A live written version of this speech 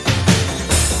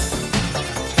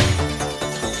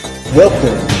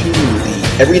Welcome to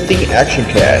the Everything Action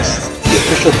Cast, the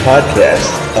official podcast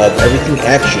of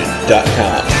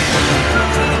everythingaction.com.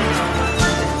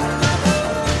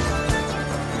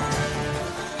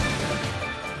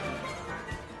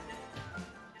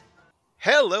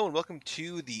 Hello and welcome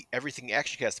to the Everything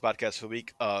Action Cast podcast for the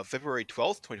week of February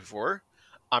 12th, 2024.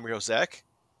 I'm your host, Zach.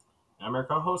 I'm your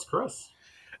co-host, Chris.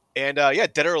 And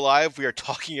Dead or Alive, we are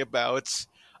talking about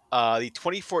the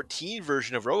 2014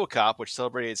 version of Robocop, which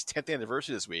celebrated its 10th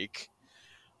anniversary this week.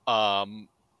 A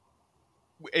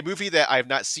movie that I have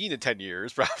not seen in 10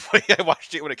 years, probably. I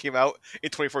watched it when it came out in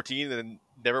 2014 and then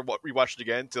never rewatched it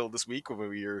again until this week when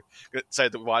we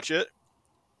decided to watch it.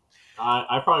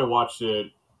 I probably watched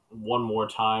it one more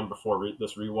time before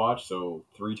this rewatch, so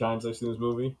 3 times I've seen this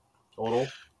movie total.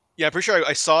 Yeah, I'm pretty sure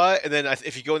I saw it, and then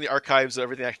if you go in the archives of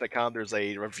everythingaction.com, there's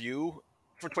a review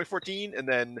from 2014, and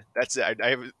then that's it. I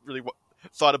haven't really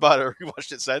thought about it or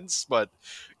rewatched it since, but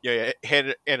yeah, it had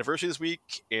an anniversary this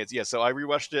week, and so I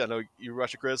rewatched it. I know you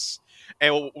rewatched it, Chris,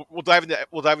 and we'll dive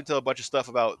into a bunch of stuff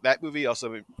about that movie.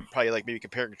 Also, probably maybe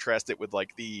compare and contrast it with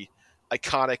the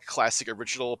iconic classic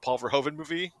original Paul Verhoeven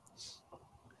movie.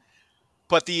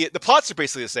 But the plots are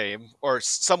basically the same, or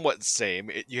somewhat the same.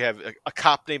 You have a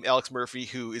cop named Alex Murphy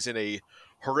who is in a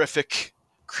horrific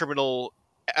criminal,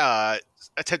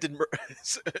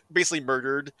 basically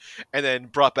murdered, and then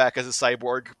brought back as a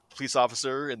cyborg police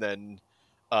officer, and then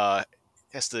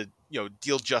has to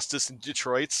deal justice in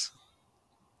Detroit.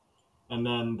 And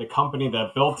then the company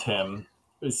that built him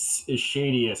is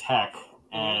shady as heck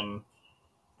and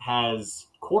has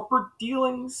corporate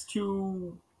dealings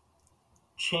to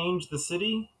change the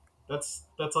city. That's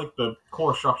like the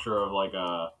core structure of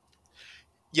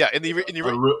in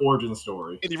the origin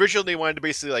story. In the original, they wanted to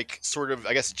basically sort of,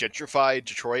 I guess, gentrify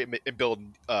Detroit and build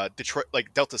Detroit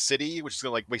Delta City, which is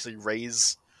going to basically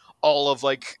raise all of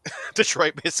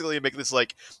Detroit basically and make this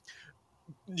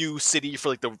new city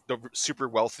for the super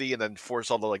wealthy, and then force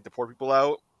all the poor people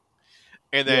out.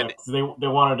 And then they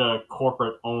wanted to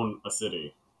corporate own a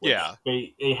city. Yeah,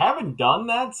 they haven't done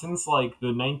that since the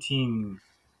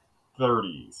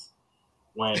 1930s,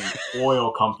 when oil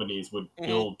companies would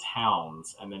build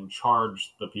towns and then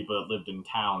charge the people that lived in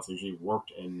towns, usually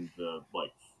worked in the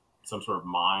some sort of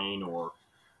mine or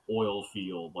oil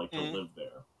field, to live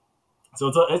there. So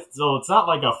it's not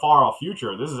a far off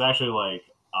future. This is actually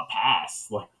a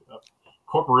past.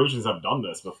 Corporations have done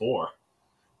this before.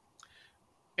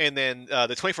 And then the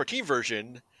 2014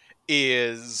 version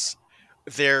is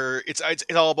it's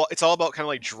all about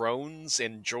kind of drones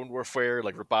and drone warfare,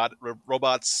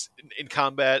 robots in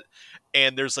combat.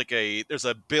 And there's a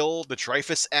bill, the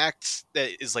Dreyfus Act,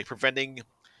 that is preventing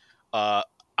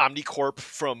Omnicorp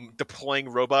from deploying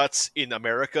robots in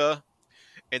America.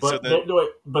 And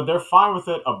but they're fine with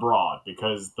it abroad,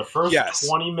 because the first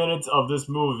 20 minutes of this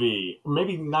movie,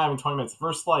 maybe not even 20 minutes, the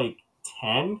first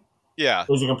 10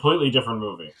 is a completely different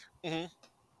movie. Mm-hmm.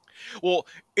 Well,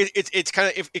 it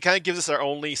kind of gives us our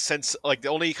only sense, the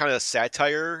only kind of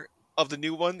satire of the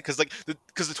new one, because the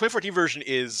 2014 version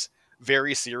is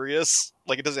very serious.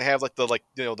 It doesn't have the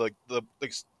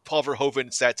Paul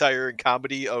Verhoeven satire and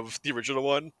comedy of the original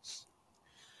one.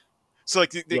 So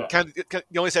the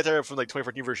only satire from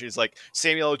 2014 version is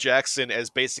Samuel L. Jackson as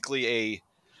basically a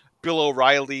Bill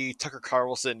O'Reilly, Tucker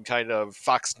Carlson kind of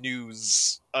Fox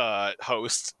News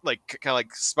host,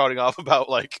 spouting off about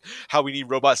how we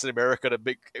need robots in America to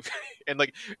make, and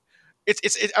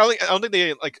it's I don't think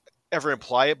they ever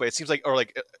imply it, but it seems or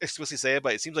explicitly say it,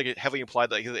 but it seems it heavily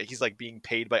implied that he's being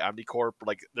paid by Omnicorp,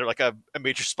 they're a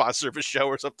major sponsor of his show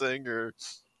or something, or.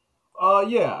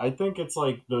 Yeah, I think it's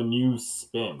the new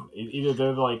spin. Either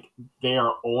they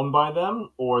are owned by them,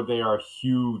 or they are a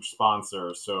huge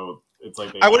sponsor. So it's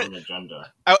they have an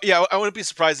agenda. I wouldn't be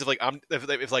surprised if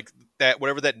that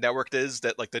whatever that network is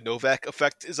that the Novak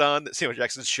effect is on, that Samuel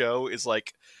Jackson's show is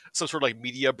some sort of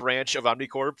media branch of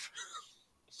Omnicorp.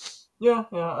 Yeah,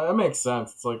 that makes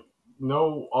sense. It's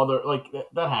no other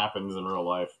that happens in real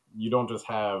life. You don't just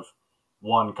have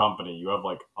one company. You have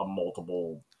a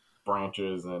multiple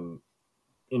branches and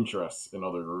interests in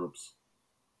other groups.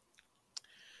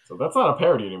 So that's not a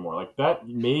parody anymore. That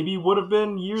maybe would have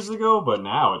been years ago, but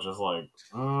now it's just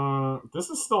this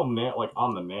is still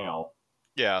on the nail.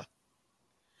 Yeah.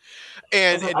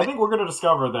 And I think we're going to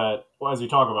discover that as we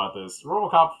talk about this,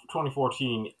 RoboCop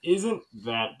 2014 isn't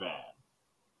that bad.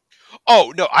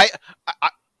 Oh no, I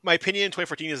my opinion in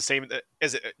 2014 is the same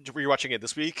as rewatching it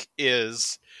this week.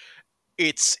 Is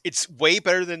it's way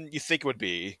better than you think it would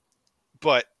be,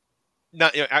 but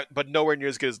not but nowhere near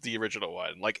as good as the original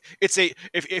one. It's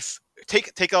if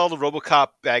take all the RoboCop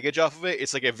baggage off of it,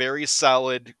 it's a very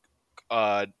solid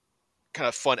kind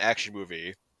of fun action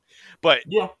movie. But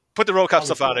Yeah, put the Robocop I can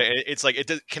stuff see on that. it, it's like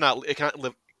it cannot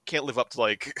live up to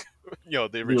like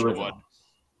the The original one. original.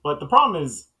 But the problem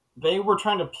is they were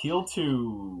trying to appeal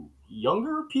to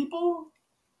younger people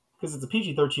because it's a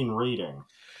PG-13 rating.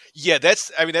 Yeah, that's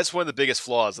one of the biggest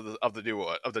flaws of the new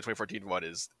one, of the 2014 one,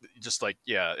 is just like,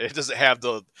 yeah, it doesn't have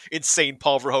the insane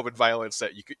Paul Verhoeven violence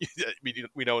that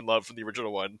we know and love from the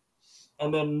original one.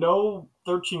 And then no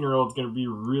 13-year-old's going to be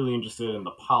really interested in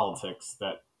the politics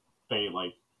that they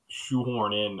like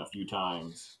shoehorn in a few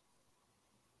times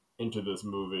into this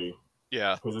movie,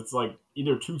 Yeah, because it's like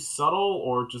either too subtle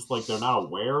or just like they're not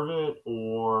aware of it,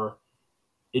 or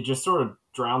it just sort of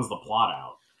drowns the plot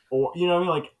out. Or you know what I mean?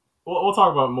 Like we'll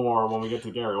talk about more when we get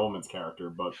to Gary Oldman's character,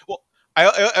 but well,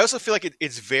 I also feel like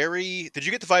it's very. Did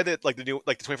you get the vibe that like the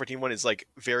 2014 one is like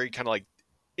very kind of like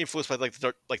influenced by like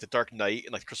the Dark Knight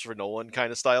and like Christopher Nolan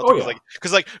kind of style too? oh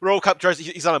Because yeah, like RoboCop drives,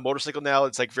 he's on a motorcycle now.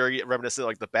 It's like very reminiscent of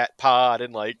like the Bat Pod,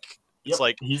 and like it's yep.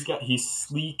 like He's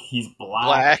sleek, he's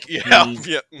black, black. Yeah,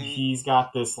 yeah. he's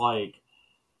got this like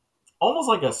almost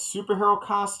like a superhero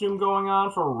costume going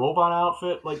on for a robot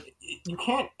outfit. Like you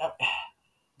can't. I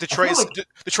Detroit feel is like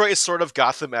Detroit is sort of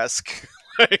Gotham esque.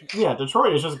 like, yeah,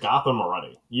 Detroit is just Gotham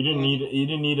already. You didn't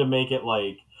need to make it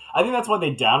like. I think that's why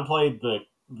they downplayed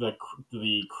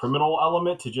the criminal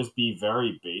element to just be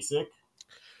very basic.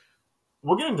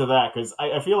 We'll get into that because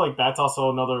I feel like that's also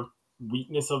another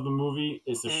weakness of the movie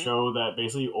is to mm, show that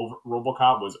basically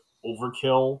RoboCop was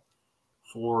overkill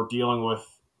for dealing with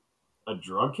a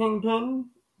drug kingpin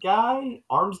guy,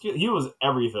 arms deal. He was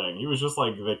everything. He was just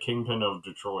like the kingpin of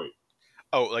Detroit.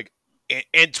 oh, like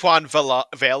Antoine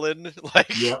Valen,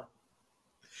 like Yep.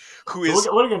 who So is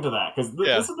we'll get into that because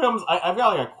yeah. this becomes. I've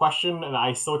got like a question, and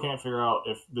I still can't figure out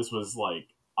if this was like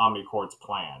Omnicorp's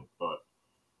plan. But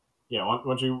yeah,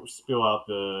 once you spill out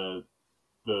the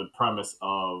premise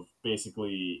of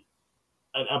basically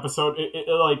an episode,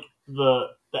 like the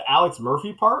Alex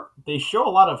Murphy part, they show a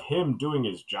lot of him doing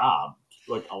his job,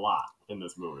 like a lot in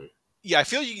this movie. Yeah, I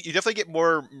feel you definitely get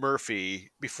more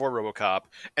Murphy before RoboCop,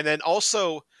 and then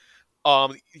also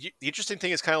the interesting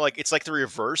thing is kind of like it's like the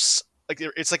reverse.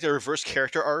 It's like the reverse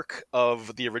character arc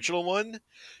of the original one,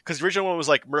 because the original one was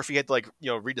like Murphy had to like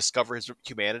rediscover his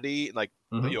humanity and like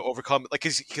Mm-hmm. overcome like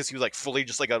because he was like fully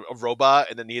just like a robot,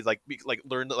 and then he had like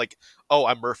learned that like, oh,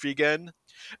 I'm Murphy again.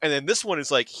 And then this one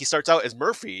is like he starts out as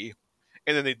Murphy,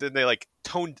 and then they like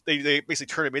they basically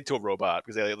turn him into a robot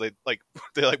because they like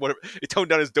they like whatever they tone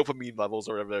down his dopamine levels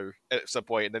or whatever at some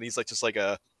point, and then he's like just like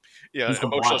a He's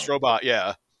emotionless compliant. robot.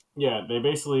 Yeah. Yeah, they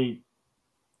basically.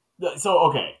 So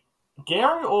okay,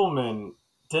 Gary Oldman,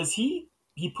 does he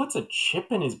puts a chip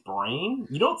in his brain?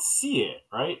 You don't see it,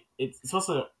 right? It's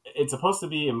supposed to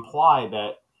be implied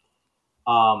that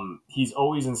he's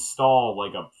always installed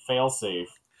like a failsafe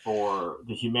for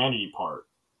the humanity part,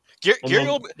 and Gary then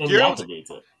Oldman, then he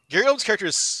activates it. Gary Oldman's character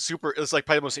is like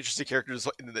probably the most interesting characters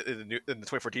in the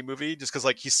 2014 movie, just because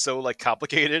like he's so like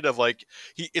complicated. Of like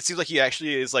it seems like he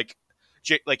actually is like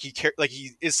like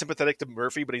he is sympathetic to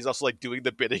Murphy, but he's also like doing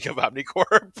the bidding of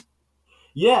Omnicorp.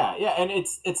 Yeah, yeah, and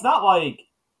it's not like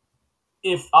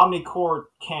if Omnicorp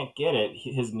can't get it,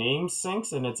 his name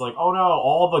sinks, and it's like, oh no,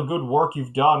 all the good work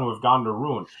you've done we've gone to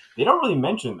ruin. They don't really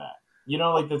mention that,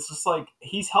 like it's just like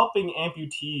he's helping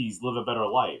amputees live a better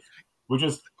life, which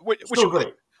is which which still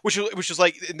great. which is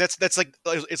like, and that's like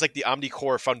it's like the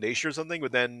Omnicorp Foundation or something.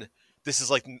 But then this is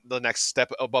like the next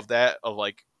step above that of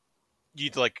like you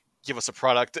need to like give us a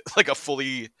product like a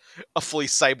fully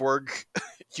cyborg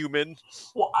human.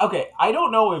 Well, okay, I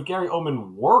don't know if Gary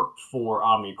Oldman worked for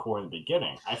Omnicorp in the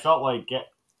beginning. I felt like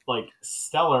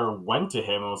Stellar went to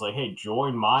him and was like, "Hey,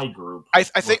 join my group I,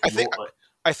 I with think I think your."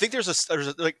 I think there's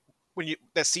a like when you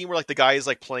that scene where like the guy is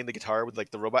like playing the guitar with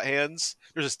like the robot hands.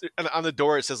 There's on the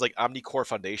door it says like Omnicorp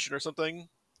Foundation or something.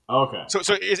 Okay, So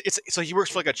so he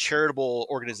works for like a charitable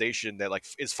organization that like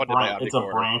is funded by it's a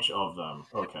Omnicorp. branch of them.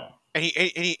 Okay, And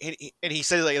he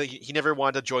said like he never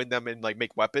wanted to join them and like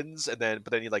make weapons, and then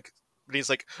but then he's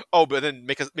like, oh, but then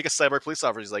make a cyber police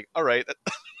officer. He's like, all right,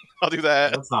 I'll do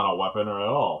that. that's not a weapon at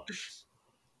all.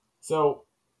 So,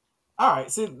 all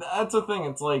right, see, that's the thing.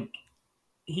 It's like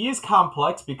he is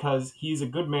complex because he's a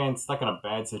good man stuck in a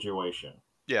bad situation.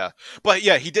 Yeah, but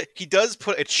yeah, he does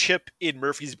put a chip in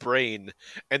Murphy's brain,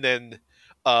 and then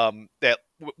that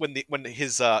when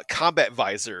his combat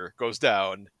visor goes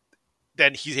down,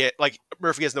 then like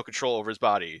Murphy has no control over his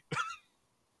body.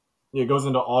 It goes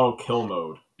into auto kill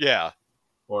mode Yeah,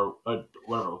 or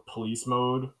whatever police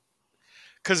mode.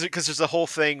 because there's a whole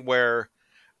thing where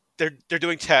they're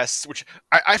doing tests, which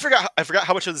I forgot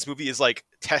how much of this movie is like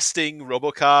testing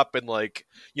RoboCop and like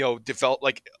develop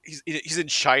like he's in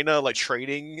China like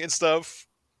training and stuff.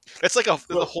 That's like the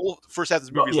So, whole first half of this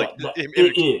but movie is yeah, like him.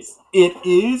 it is. It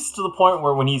is to the point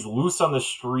where when he's loose on the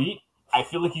street, I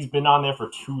feel like he's been on there for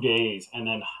 2 days, and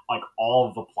then like all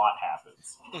of the plot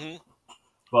happens. Mhm.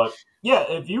 But yeah,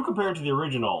 if you compare it to the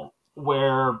original,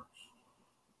 where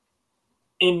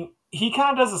he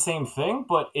kind of does the same thing,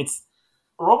 but it's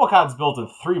RoboCop's built in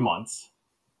 3 months.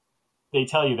 They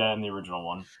tell you that in the original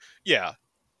one, Yeah.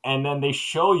 and then they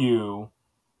show you.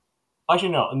 Actually,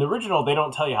 no. In the original, they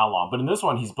don't tell you how long, but in this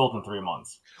one, he's built in 3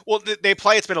 months. Well, they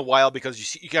imply it's been a while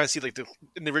because you kind of see like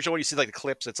in the original one you see like the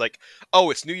clips. It's like, oh,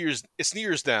 it's New Year's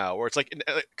now, or it's like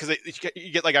because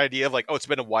you get like an idea of like, oh, it's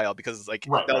been a while because it's like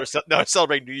Right, now right. they're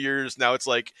celebrating New Year's. Now it's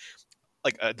like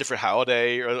a different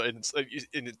holiday, or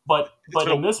But it's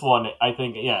been in this one, I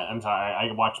think I'm sorry,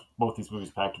 I watched both these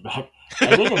movies back to back.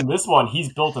 I think in this one,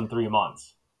 he's built in 3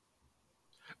 months,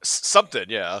 something,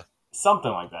 yeah.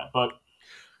 something like that. But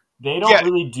they Yeah, don't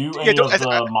really do yeah. any of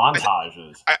the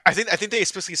montages. I think they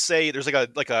explicitly say there's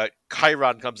like a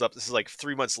Chiron comes up. This is like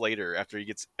 3 months later after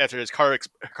his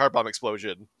car bomb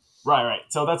explosion. Right, right.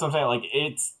 So that's what I'm saying. Like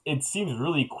it seems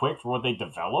really quick for what they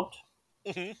developed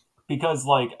Hmm. because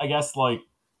like I guess like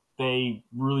they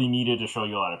really needed to show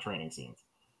you a lot of training scenes.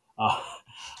 Uh,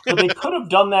 but they could have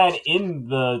done that in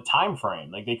the time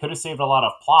frame. Like they could have saved a lot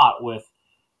of plot with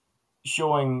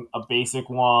showing a basic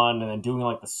one and then doing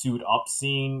like the suit up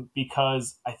scene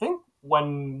because I think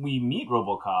when we meet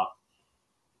RoboCop,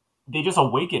 they just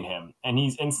awaken him and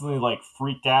he's instantly like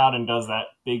freaked out and does that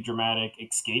big dramatic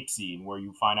escape scene where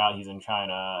you find out he's in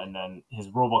China and then his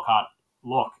RoboCop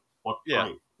look Yeah.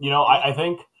 great. I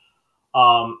think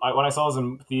when I saw this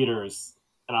in theaters,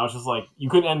 and I was just like, you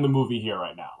could end the movie here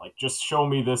right now. Like, just show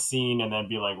me this scene and then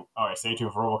be like, all right, stay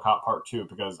tuned for RoboCop Part 2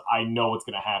 because I know what's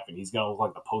going to happen. He's going to look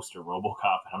like the poster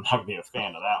RoboCop, and I'm not going to be a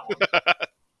fan of that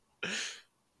one.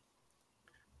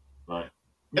 But,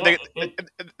 And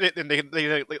yeah,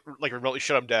 they like remotely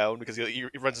shut him down because he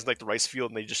runs in like the rice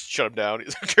field and they just shut him down.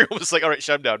 They're almost like, all right,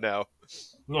 shut him down now.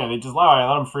 yeah, they just, all right,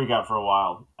 let him freak out for a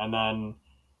while. And then,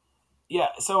 yeah,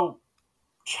 so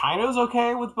China's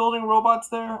okay with building robots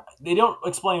there. They don't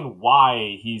explain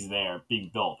why he's there being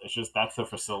built. It's just that's the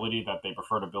facility that they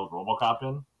prefer to build RoboCop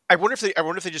in. I wonder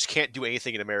if they just can't do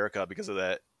anything in America because of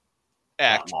that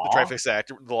That act, the law. Dreyfus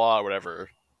Act, the law, or whatever.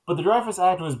 But the Dreyfus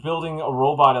Act was building a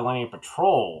robot and letting it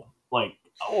patrol, like,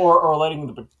 or letting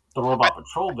the robot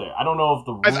patrol there. I don't know if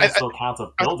the rule still counts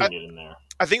of building it in there.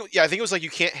 I think it was like you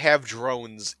can't have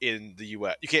drones in the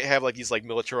U.S. You can't have like these like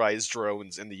militarized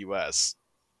drones in the U.S.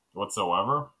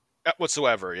 Whatsoever.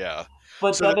 whatsoever. Yeah,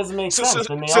 But so that doesn't make sense.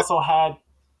 And they also had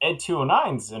Ed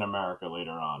 209s in America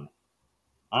later on.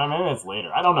 I mean, maybe it's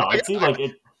later. I don't know. It seemed like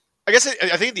it. I guess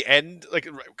I think at the end, like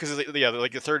because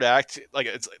like the third act, like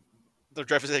it's the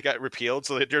Dreyfus Act got repealed,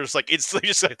 so they're just like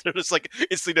instantly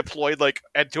deployed like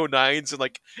Ed 209s and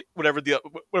like whatever the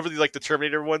like the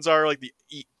Terminator ones are, like the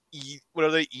what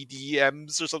are they,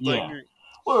 EDMs or something. Yeah.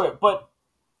 Wait, but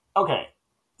okay.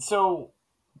 So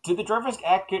did the Dreyfus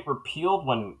Act get repealed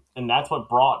and that's what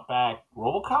brought back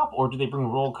RoboCop, or did they bring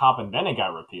RoboCop and then it got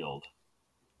repealed?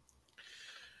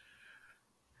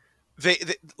 They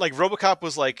like RoboCop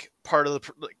was like part of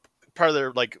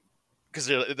their like because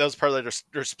that was part of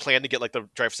their plan to get like the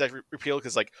Dreyfus Act repealed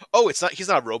because like, oh, he's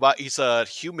not a robot, he's a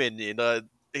human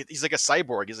he's like a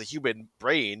cyborg, he's a human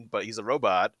brain but he's a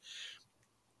robot,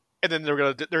 and then they're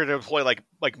gonna deploy like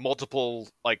multiple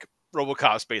like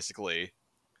RoboCops basically,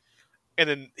 and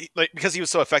then like because he was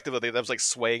so effective that was like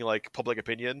swaying like public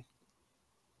opinion.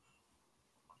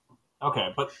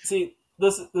 Okay, but see,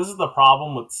 this is the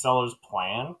problem with Sellers'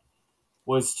 plan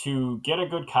was to get a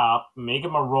good cop, make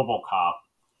him a RoboCop,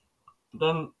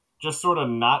 then just sort of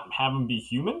not have him be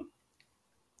human,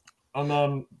 and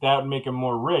then that would make him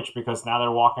more rich because now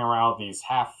they're walking around with these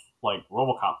half like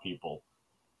RoboCop people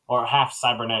or half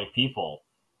cybernetic people,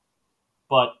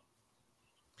 but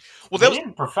they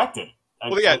didn't perfect it.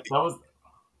 That was.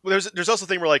 Well, there's also a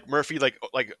thing where like Murphy like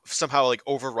somehow like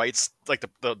overwrites like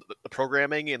the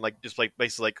programming and like just like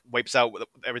basically like wipes out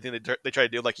everything they try to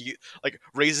do. Like he like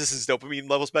raises his dopamine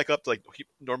levels back up to like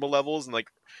normal levels and like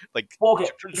well, okay.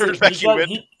 turns back human.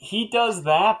 He does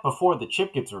that before the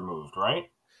chip gets removed, right?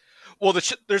 Well,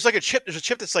 there's a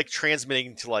chip that's like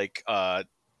transmitting to like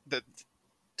the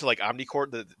to like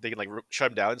Omnicord that they can like shut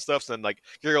him down and stuff. So then like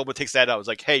Gary Oldman takes that out. It's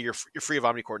like, hey, you're free of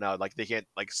Omnicord now. Like they can't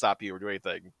like stop you or do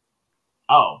anything.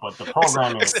 Oh, but the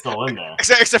programming is still in there.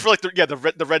 Except for like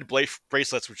the red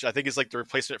bracelets, which I think is like the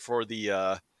replacement for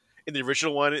the in the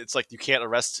original one. It's like you can't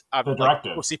arrest the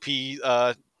directive. OCP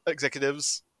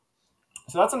executives.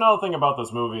 So that's another thing about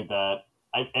this movie that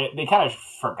they kind of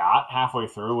forgot halfway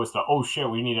through was oh shit,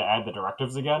 we need to add the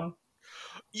directives again.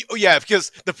 Oh yeah,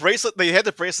 because the bracelet they had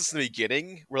the bracelets in the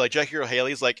beginning where like Jackie Earle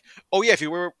Haley's like, oh yeah, if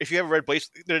you have a red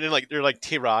bracelet, they're like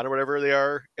Tehran or whatever they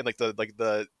are, and like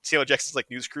the Samuel Jackson's like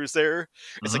news crews there.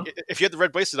 It's Mm-hmm. like if you have the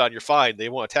red bracelet on, you're fine. They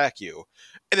won't attack you,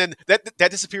 and then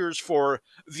that disappears for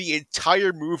the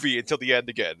entire movie until the end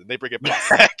again, and they bring it Yes.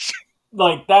 back.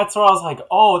 Like that's where I was like,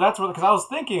 oh, that's where, because I was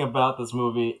thinking about this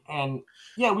movie, and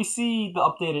yeah, we see the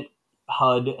updated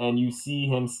HUD, and you see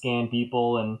him scan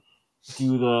people and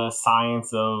do the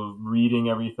science of reading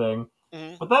everything.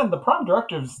 Mhm. But then the prime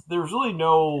directives, there's really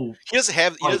no He doesn't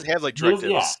have like yeah,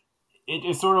 directives.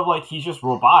 it's sort of like he's just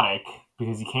robotic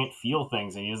because he can't feel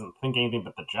things and he doesn't think anything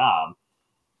but the job.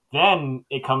 Then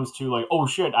it comes to like, oh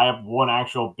shit, I have one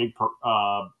actual big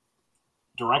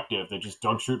directive that just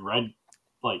don't shoot red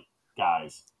like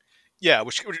guys. Yeah,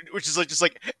 which is like just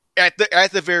like at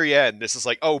the very end, this is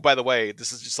like, oh, by the way,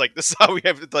 this is just like this is how we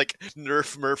have to like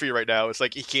nerf Murphy right now. It's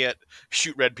like he can't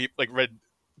shoot red people like red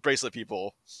bracelet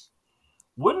people.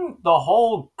 Wouldn't the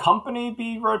whole company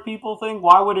be red people thing?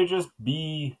 Why would it just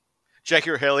be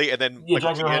Jackie or Haley, and then Michael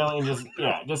Jackie Keegan. O'Haley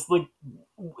and just like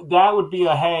that would be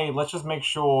a hey, let's just make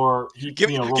sure Give,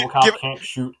 Robocop can't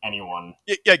shoot anyone.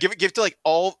 Yeah, give it to like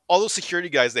all those security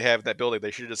guys they have in that building.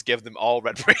 They should just give them all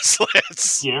red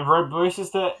bracelets. Give red bracelets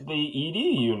to the ED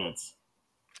units.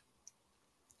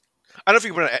 I don't know if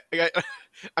you can put.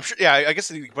 I'm sure. Yeah, I guess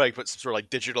you could probably put some sort of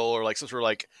like digital or like some sort of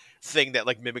like thing that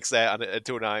like mimics that on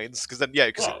 209s. Because then,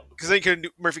 because then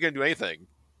Murphy couldn't do anything.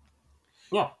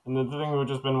 Yeah, and the thing would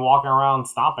just been walking around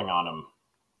stomping on him.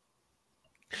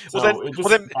 So it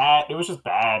was just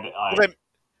bad. Well then,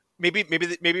 maybe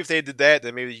if they did that,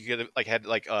 then maybe you could have like had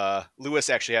like Lewis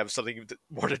actually have something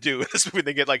more to do with this movie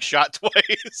than get like shot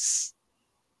twice.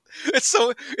 It's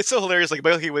so hilarious. Like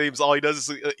Michael K. Williams, all he does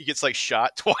is he gets like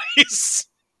shot twice.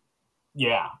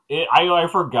 Yeah, I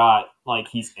forgot like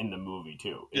he's in the movie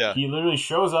too. Yeah, he literally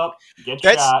shows up, gets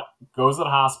shot, goes to the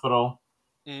hospital,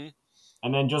 and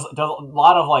then just does a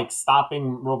lot of like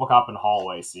stopping RoboCop in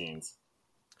hallway scenes.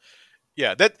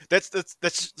 Yeah, that's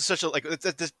such a like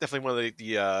that's definitely one of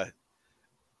the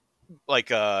like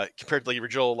compared to the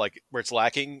original like where it's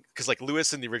lacking because like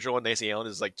Lewis in the original one, Nancy Allen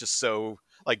is like just so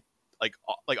like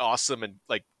awesome and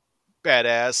like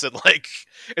badass and like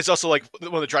it's also like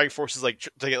one of the driving forces like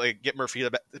to get Murphy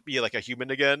to be like a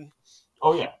human again.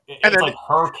 Oh yeah, it's like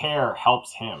her care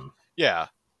helps him. Yeah,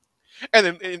 and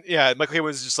then Michael K.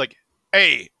 was just like,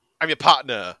 "Hey, I'm your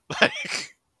partner."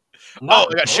 Like, I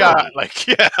got shot. Like,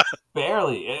 yeah,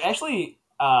 barely. Actually,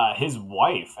 his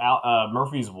wife,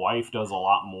 Murphy's wife, does a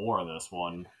lot more in this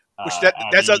one. Which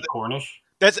that's Cornish.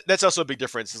 That's also a big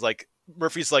difference. Is like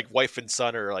Murphy's like wife and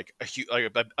son are like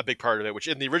a big part of it. Which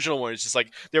in the original one is just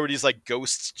like there were these like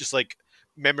ghosts, just like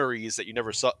memories that you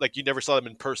never saw. Like you never saw them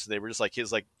in person. They were just like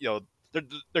his like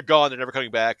they're gone. They're never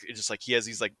coming back. It's just like he has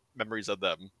these like memories of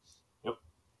them. Yep.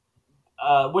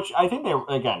 Which I think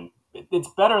it's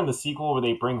better in the sequel where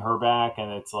they bring her back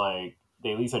and it's like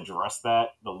they at least address the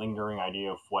lingering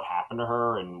idea of what happened to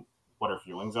her and what her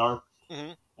feelings are.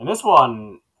 Mm-hmm. And this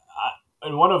one,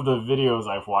 in one of the videos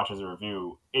I've watched as a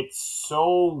review, it's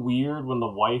so weird when the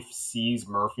wife sees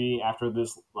Murphy after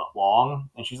this long,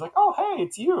 and she's like, "Oh, hey,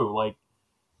 it's you!" Like,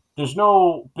 there's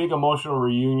no big emotional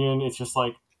reunion. It's just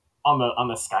like on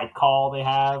the Skype call they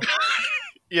have.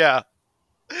 Yeah.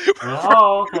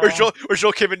 Oh, okay. Or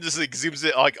Joel Kim just like zooms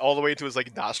it like all the way into his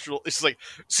like nostril. It's just like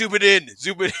zoom it in.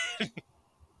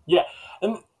 Yeah,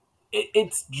 and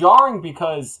it's jarring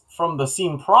because from the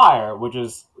scene prior, which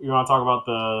is you want to talk about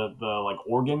the like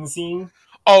organ scene.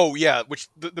 Oh yeah, which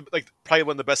the like probably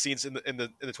one of the best scenes in the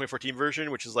 2014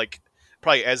 version, which is like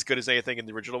probably as good as anything in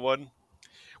the original one,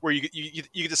 where you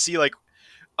get to see like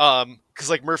because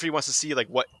like Murphy wants to see like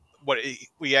what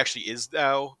he actually is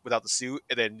now without the suit,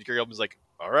 and then Gary Oldman's like,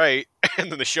 all right,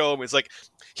 and then the show him is like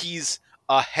he's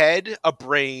a head, a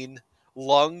brain,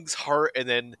 lungs, heart, and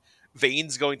then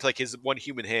veins going to like his one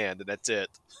human hand, and that's it.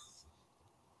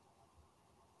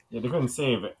 Yeah, they couldn't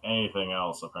save anything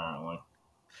else apparently.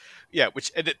 Yeah,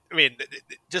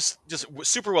 just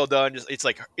super well done. It's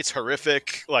like it's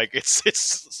horrific. Like it's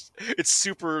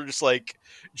super just like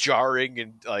jarring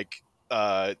and like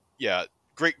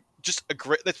great. Just a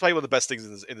great. That's probably one of the best things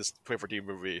in this 2014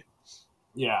 movie.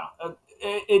 Yeah,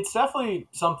 it's definitely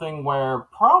something where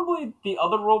probably the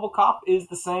other RoboCop is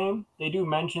the same. They do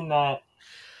mention that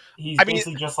he's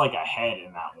basically just like a head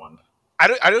in that one. I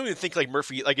don't even think like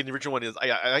Murphy like in the original one is.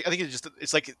 I think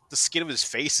it's like the skin of his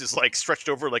face is like stretched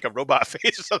over like a robot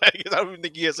face or something. I don't even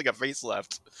think he has like a face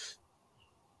left.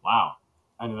 Wow,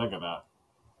 I didn't think of that.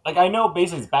 like I know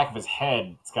basically his back of his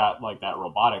head, it's got like that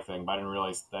robotic thing, but I didn't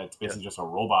realize that it's basically just a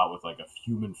robot with like a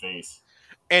human face.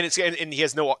 And and he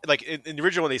has no like in the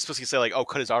original one they supposed to say like, oh,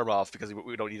 cut his arm off because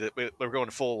we don't need it. We're going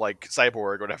full like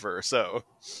cyborg or whatever. So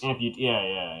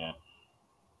Yeah.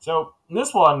 So in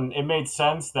this one, it made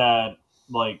sense that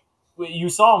like you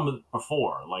saw him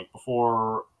before, like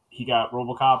before he got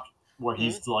Robocop, where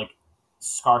he's like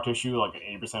scar tissue, like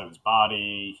 80% of his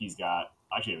body. He's got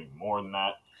actually I think more than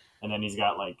that, and then he's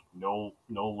got like no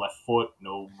left foot,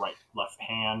 no left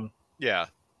hand. yeah.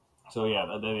 So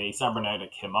yeah, they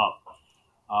cybernetic him up.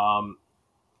 Um,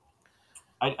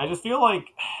 I just feel like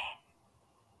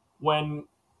when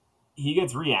he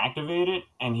gets reactivated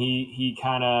and he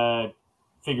kind of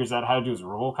figures out how to do his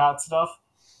Robocop stuff,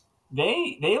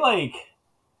 they like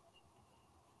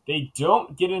they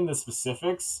don't get into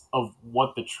specifics of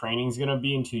what the training's gonna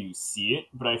be until you see it.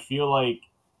 But I feel like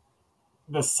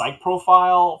the psych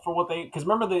profile for what they, because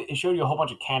remember it showed you a whole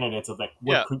bunch of candidates of like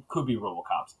what could be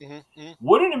Robocops.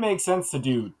 Wouldn't it make sense to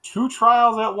do 2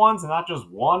 trials at once and not just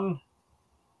one?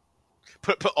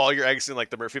 Put all your eggs in like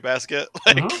the Murphy basket.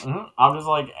 Like I'm just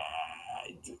like,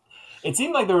 it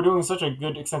seemed like they were doing such a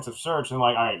good extensive search and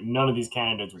like, all right, none of these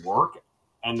candidates work,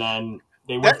 and then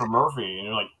they went for Murphy and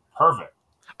you're like, perfect.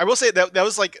 I will say that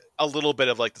was like a little bit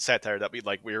of like the satire that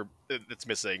it's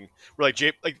missing. Where like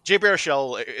Jay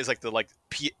Baruchel is like the like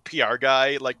PR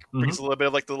guy, like brings a little bit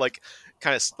of like the like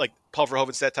kind of like Paul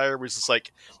Verhoeven satire, where it's just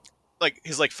like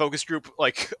his like focus group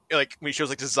like when he shows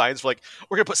like designs for like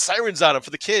we're gonna put sirens on him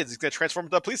for the kids, he's gonna transform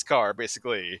into a police car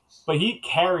basically. But he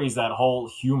carries that whole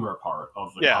humor part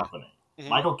of the company.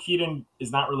 Michael Keaton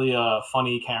is not really a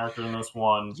funny character in this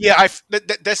one. Yeah,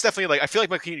 that's definitely like I feel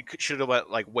like Michael Keaton should have went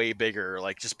like way bigger,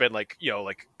 like just been like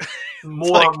like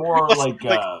more like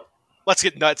let's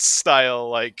get nuts style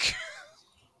like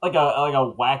like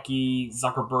a wacky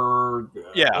Zuckerberg,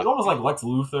 like almost like Lex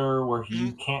Luthor, where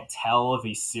you can't tell if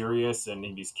he's serious and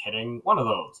if he's kidding. One of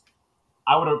those,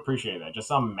 I would appreciate that. Just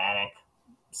some manic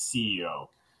CEO.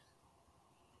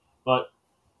 But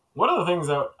one of the things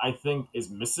that I think is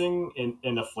missing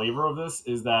in the flavor of this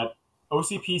is that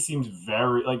OCP seems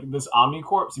very, like this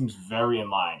Omnicorp seems very in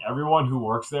line. Everyone who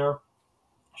works there,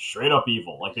 straight up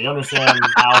evil. Like they understand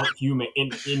how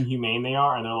inhumane they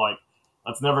are, and they're like,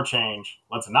 let's never change.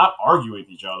 Let's not argue with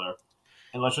each other,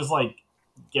 and let's just like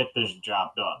get this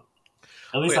job done.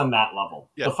 At least on that level.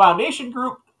 Yeah. The Foundation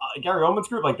group, Gary Oldman's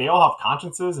group, like they all have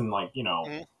consciences and like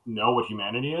know what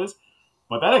humanity is.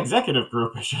 But that executive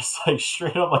group is just like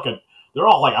straight up like they're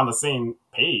all like on the same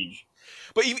page.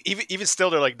 But even still,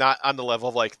 they're like not on the level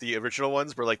of like the original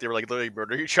ones, where like they were like literally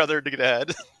murdering each other to get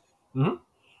ahead.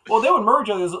 Well, they would murder each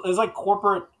other. It was like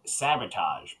corporate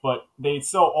sabotage, but they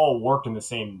still all worked in the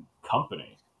same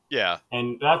company. Yeah,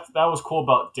 and that was cool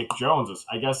about Dick Jones. Is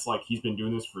I guess like he's been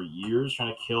doing this for years,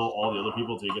 trying to kill all the other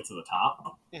people till he gets to the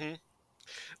top. Yeah,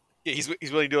 he's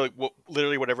willing to do like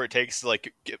literally whatever it takes to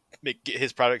like get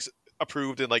his products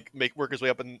approved and like work his way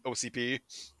up in OCP.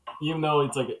 Even though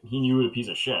it's like he knew it was a piece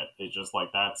of shit, it's just like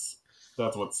that's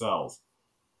what sells.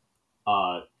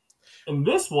 In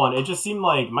this one, it just seemed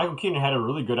like Michael Keaton had a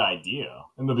really good idea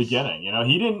in the beginning. You know,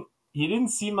 he didn't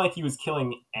seem like he was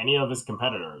killing any of his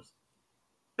competitors.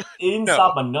 It didn't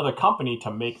stop another company to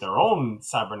make their own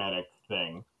cybernetic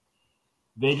thing.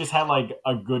 They just had like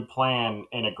a good plan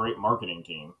and a great marketing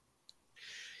team.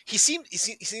 He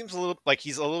seems a little like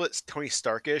he's a little bit Tony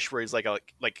Starkish, where he's like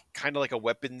kind of like a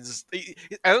weapons.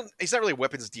 He's not really a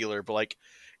weapons dealer, but like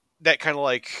that kind of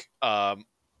like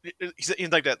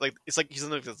he's like that, like it's like he's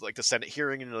in like the Senate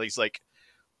hearing, and he's like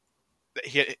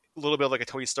he had a little bit of like a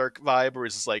Tony Stark vibe, where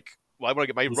he's just like, well, I want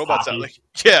to get my robots out, like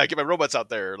get my robots out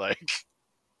there, like.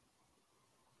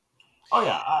 Oh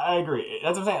yeah, I agree.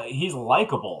 That's what I'm saying. He's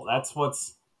likable. That's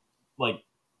what's like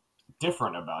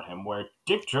different about him. Where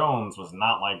Dick Jones was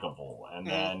not likable, and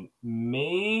then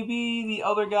maybe the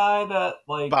other guy that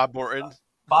like Bob Morton.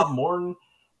 Bob Morton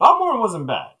wasn't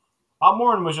bad. Bob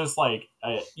Morton was just like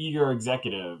an eager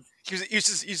executive. He's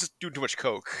just doing too much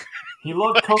coke. He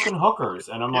loved coke and hookers,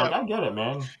 and I'm like, I get it,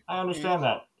 man. I understand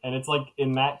that. And it's like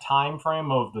in that time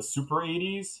frame of the Super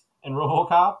 80s and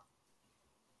RoboCop.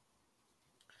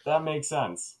 That makes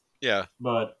sense. Yeah.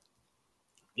 But,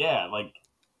 yeah, like,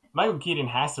 Michael Keaton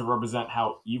has to represent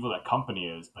how evil that company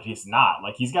is, but he's not.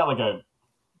 Like, he's got, like,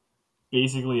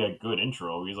 basically a good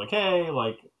intro. He's like, hey,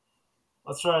 like,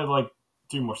 let's try to, like,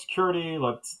 do more security.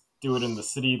 Let's do it in the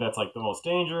city that's, like, the most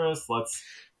dangerous. Let's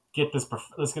get this,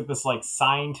 like,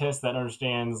 scientist that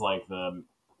understands, like, the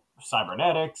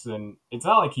cybernetics. And it's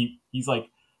not like he's, like,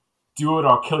 do it or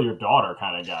I'll kill your daughter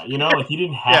kind of guy. You know, like, he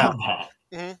didn't have that.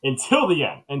 Until the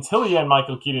end. Until the end,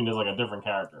 Michael Keaton is like a different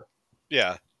character.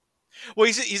 Yeah. Well,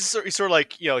 he's sort of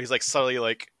like he's like subtly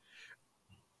like,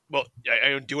 well,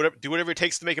 I do whatever it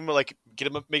takes to make him like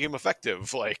make him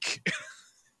effective. Like,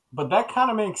 But that kind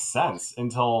of makes sense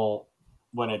until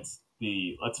when it's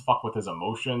the let's fuck with his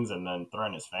emotions and then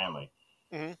threaten his family.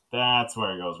 mm-hmm. That's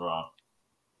where it goes wrong.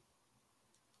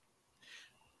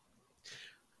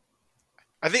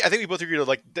 I think we both agree that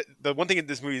like the one thing in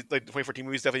this movie, like the 2014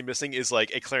 movie, is definitely missing is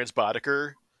like a Clarence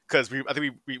Boddicker, because I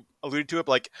think we alluded to it,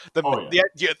 but, like Oh yeah.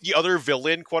 the other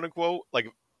villain, quote unquote, like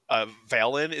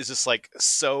Valen, is just like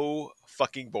so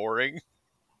fucking boring,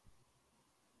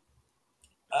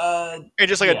 and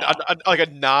just like Yeah. like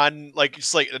a non like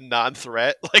just like a non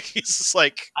threat. Like he's just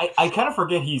like, I kind of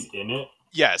forget he's in it.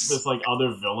 yes. This like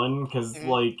other villain because Mhm.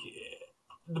 like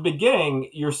the beginning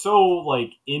you're so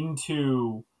like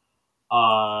into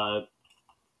uh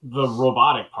the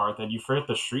robotic part that you forget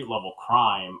the street level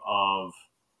crime of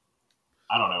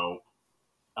I don't know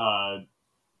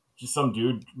just some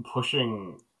dude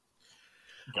pushing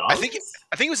I think guns.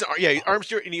 I think it was arms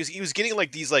dealer, and he was getting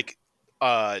like these like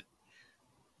uh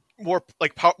more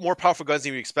powerful guns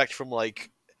than you would expect from like,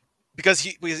 because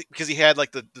he had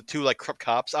like the two like corrupt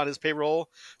cops on his payroll,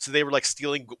 so they were like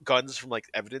stealing guns from like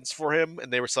evidence for him,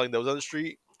 and they were selling those on the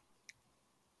street.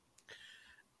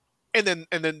 And then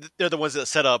they're the ones that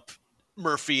set up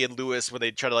Murphy and Lewis when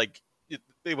they try to like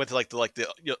they went to like the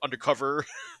undercover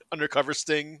undercover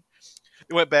sting.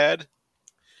 It went bad.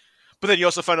 But then you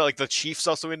also find out like the chief's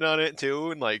also in on it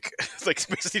too, and like like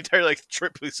basically the entire like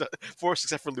Detroit police force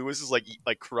except for Lewis is like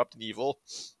corrupt and evil.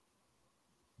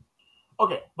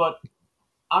 Okay, but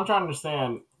I'm trying to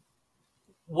understand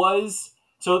was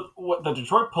so what the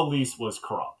Detroit police was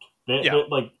corrupt. Yeah,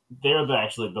 They're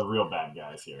actually the real bad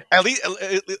guys here. at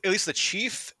least the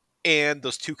chief and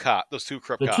those two corrupt The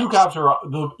two cops. cops are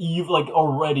the eve like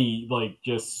already like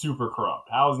just super corrupt.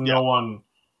 How is Yeah, no one?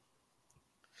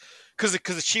 because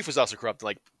the chief was also corrupt,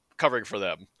 like covering for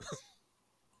them.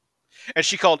 And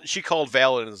she called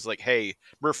Val and was like, "Hey,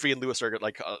 Murphy and Lewis are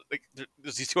like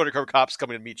there's these two undercover cops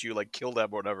coming to meet you. Like, kill them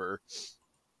or whatever."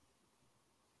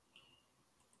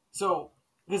 So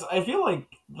because I feel like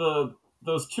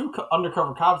those two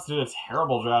undercover cops did a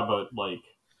terrible job at like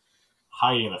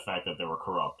hiding the fact that they were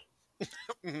corrupt.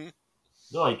 Hmm.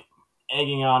 They're like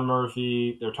egging on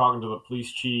Murphy. They're talking to the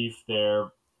police chief.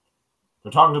 They're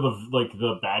talking to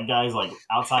the bad guys like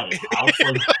outside his house.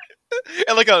 Like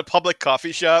And like a public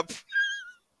coffee shop,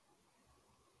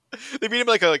 they meet him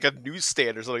like a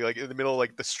newsstand or something, like in the middle of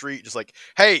like the street, just like,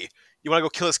 "Hey, you want to go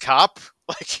kill this cop?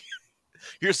 Like,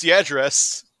 here's the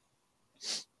address."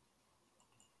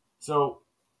 so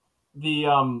the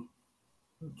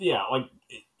yeah like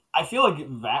I feel like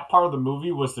that part of the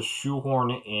movie was to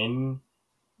shoehorn in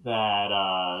that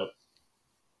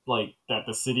like that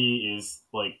the city is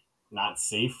like not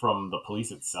safe from the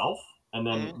police itself, and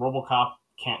then Hmm. RoboCop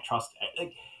can't trust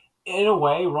like in a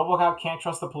way RoboCop can't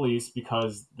trust the police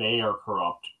because they are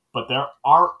corrupt, but they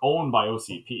aren't owned by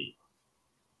OCP.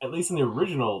 At least in the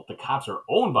original, the cops are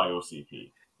owned by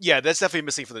OCP. Yeah, that's definitely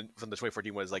missing from the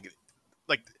 2014 one. Is like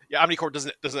yeah, Omnicorp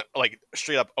doesn't like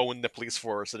straight up own the police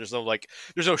force. And there's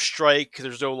no strike.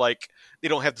 There's no like they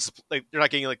don't have the like they're not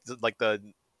getting like the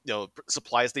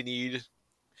supplies they need.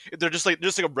 They're just like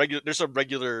a regular. There's a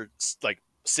regular like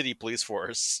city police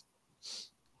force.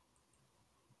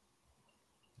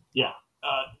 Yeah,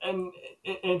 and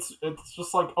it's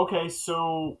just like okay,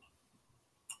 so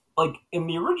like in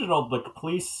the original, the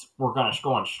police were gonna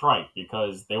go on strike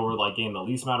because they were like getting the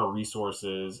least amount of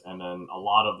resources, and then a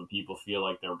lot of the people feel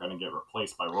like they were gonna get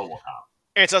replaced by RoboCop.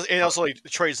 And But also like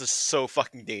Detroit is just so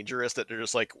fucking dangerous that they're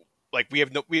just like we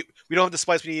don't have the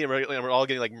supplies we need, and we're all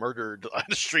getting like murdered on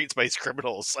the streets by these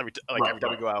criminals right, every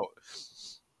time we right. go out.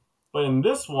 But in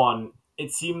this one,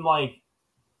 it seemed like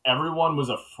everyone was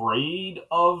afraid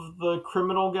of the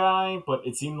criminal guy, but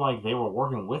it seemed like they were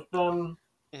working with them.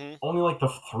 Hmm. Only like the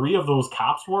three of those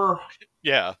cops were.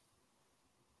 Yeah.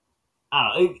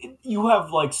 I don't know. You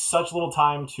have like such little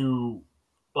time to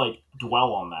like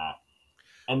dwell on that,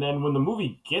 and then when the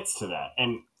movie gets to that,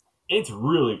 and it's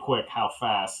really quick how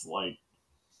fast like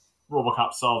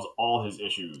RoboCop solves all his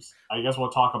issues. I guess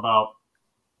we'll talk about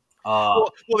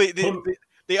Well, him.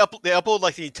 they upload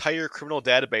like the entire criminal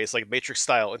database like Matrix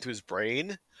style into his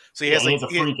brain, so he Yeah, has he like has a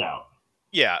freak out.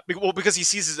 yeah, well, because he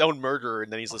sees his own murder,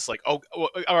 and then he's just like,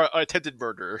 or attempted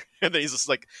murder, and then he's just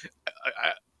like,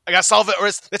 I gotta solve it, or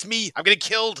it's me. I'm getting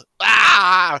killed.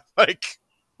 Ah, like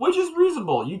Which is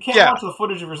reasonable. You can't yeah, watch the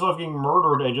footage of yourself getting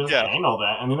murdered and just yeah. handle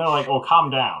that. And then they're like, "Oh,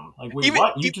 calm down." Like, wait, Even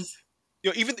what? You just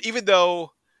even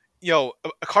though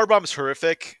a car bomb is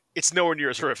horrific, it's nowhere near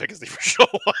as horrific as the original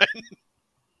one.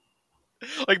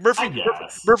 Like I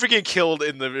guess. Murphy getting killed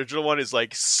in the original one is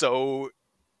like so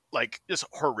like just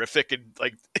horrific and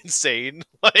like insane.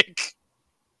 Like,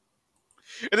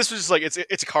 and this was just like it's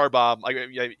a car bomb. Like,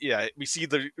 yeah, we see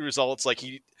the results. Like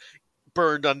he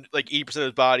burned on like 80% of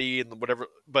his body and whatever,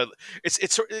 but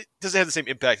it doesn't have the same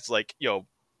impact as like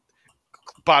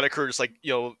Boddicker just like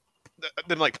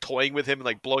them like toying with him and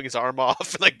like blowing his arm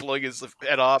off and like blowing his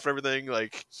head off and everything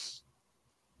like.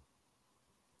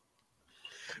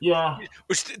 Yeah.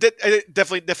 Which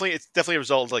definitely it's definitely a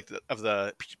result of like of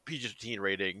the PG-13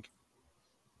 rating.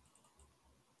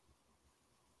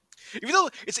 Even though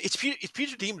it's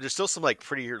PG-13, but there's still some like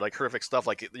pretty like horrific stuff,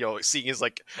 like seeing his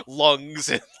like lungs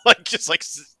and like just like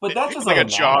But that's just like a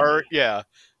jar, anatomy. yeah.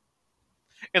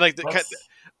 And like That's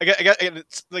and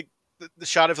it's like the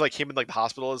shot of like him in like the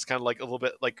hospital is kind of like a little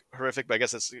bit like horrific, but I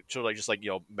guess it's sort of like just like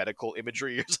medical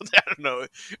imagery or something. I don't know.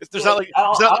 There's not like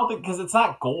there's I not don't think because it's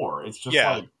not gore. It's just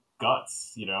yeah. like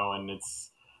guts, and it's.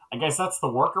 I guess that's the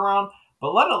workaround.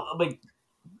 But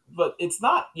but it's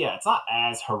not. Yeah, it's not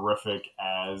as horrific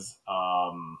as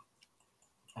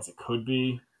it could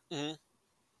be. Mm-hmm.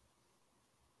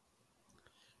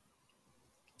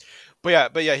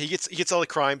 But yeah, he gets all the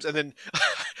crimes, and then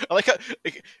I like how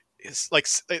it's like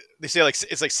they say like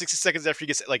it's like 60 seconds after he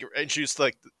gets like introduced to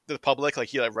like the public, like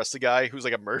he arrests a guy who's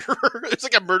like a murderer. It's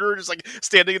like a murderer just like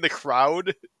standing in the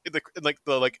crowd in like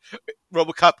the like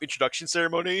Robocop introduction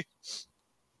ceremony.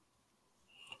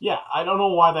 Yeah, I don't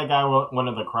know why that guy went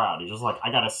in the crowd. He's just like, I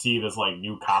gotta see this like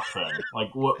new cop thing.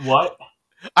 Like what?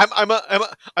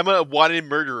 I'm a wanted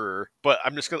murderer, but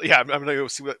I'm just gonna I'm gonna go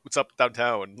see what's up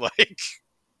downtown. Like,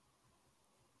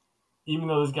 Even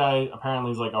though this guy apparently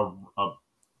is like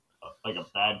a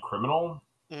bad criminal.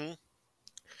 mm-hmm.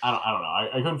 I don't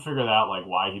know. I couldn't figure out like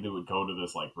why he would go to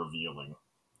this like revealing.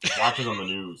 Watch it on the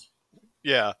news.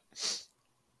 Yeah.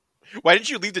 Why didn't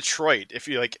you leave Detroit? If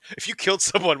you killed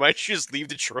someone, why didn't you just leave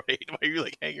Detroit? Why are you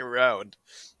like hanging around?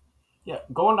 Yeah,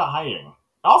 go into hiding.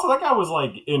 Also, that guy was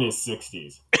like in his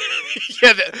 60s.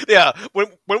 yeah. When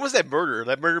was that murder?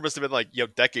 That murder must have been like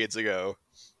decades ago.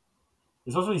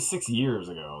 It's supposed to be 6 years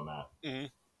ago on that. Mm-hmm.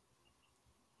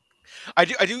 I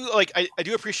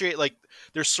do appreciate like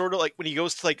there's sort of like when he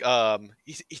goes to like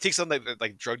he takes on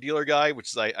like drug dealer guy,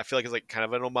 which is I feel like is like kind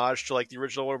of an homage to like the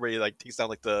original one where he like takes down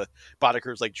like the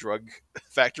Boddicker's like drug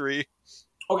factory.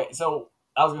 Okay, so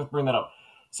I was going to bring that up.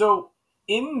 So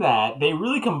in that, they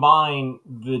really combine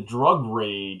the drug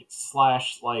raid /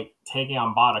 like taking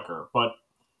on Boddicker, but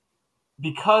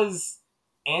because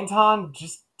Anton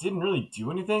just didn't really do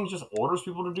anything, just orders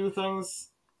people to do things.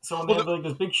 So when they have like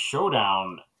this big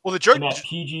showdown, well, the drug in that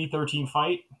PG-13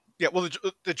 fight. Yeah, well,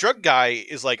 the drug guy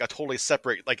is like a totally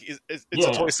separate, like it's a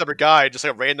totally Yeah. separate guy, just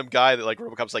like a random guy that like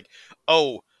Robocop's like,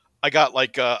 oh, I got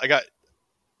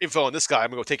info on this guy, I'm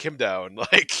gonna go take him down.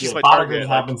 Like he's my Boddicker target. just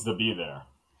Like, happens to be there.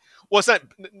 well, it's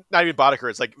not even Boddicker.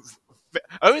 It's like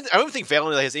I don't think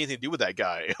Valen has anything to do with that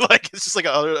guy. Like it's just like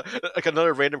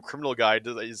another random criminal guy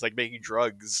that is like making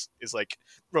drugs. Is like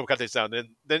Robocop takes down.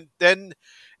 Then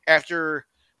after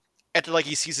like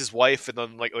he sees his wife and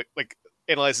then like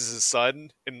analyzes his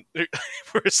son and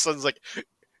where his son's like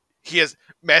he has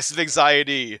massive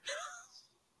anxiety.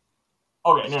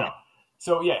 Okay, no.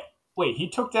 So yeah, wait, he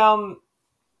took down.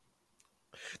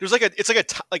 There's like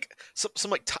like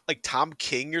some like Tom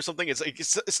King or something. It's like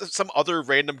it's some other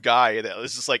random guy that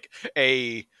is just like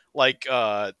a like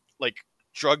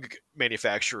drug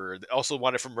manufacturer that also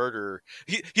wanted for murder.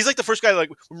 He's like the first guy like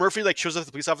when Murphy like shows up at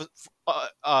the police office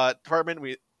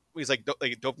department. He's like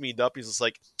dopamine up. He's just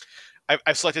like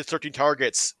I've selected 13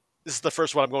 targets. This is the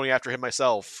first one. I'm going after him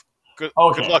myself. Good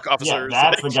luck, officers. Yeah,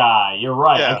 that's the guy. You're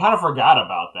right. Yeah. I kind of forgot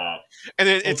about that. And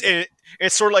then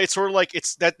it's sort of like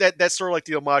it's that's sort of like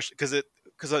the homage because in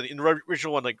the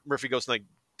original one like Murphy goes and like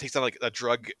takes down like a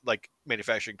drug like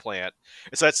manufacturing plant,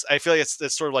 and so I feel like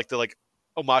it's sort of like the like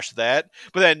homage to that.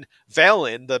 But then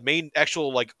Valen, the main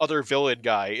actual like other villain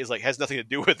guy, is like has nothing to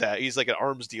do with that. He's like an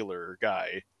arms dealer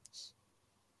guy.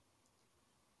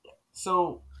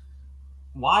 So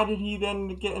why did he then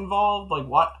get involved? Like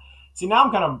what? See, now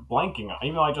I'm kind of blanking.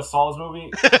 Even though I just saw this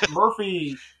movie,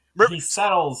 Murphy he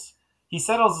settles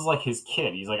as like his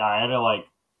kid. He's like, I had to like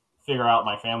figure out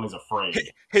my family's afraid.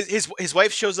 His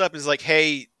wife shows up and is like,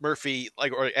 hey Murphy,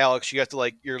 like or Alex, you have to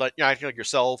like you're acting like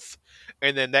yourself,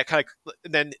 and then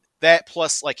that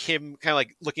plus like him kind of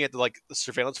like looking at the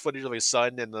surveillance footage of his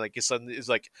son, and like his son is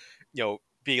like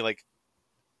being like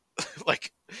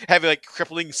like having like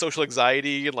crippling social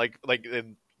anxiety and like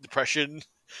and depression.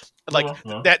 Like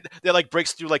that like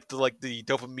breaks through like the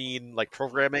dopamine like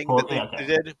programming that they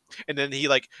did, and then he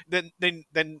like then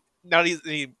now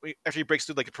after he breaks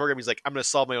through like the program, he's like, I'm gonna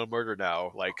solve my own murder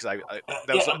now. Like, 'cause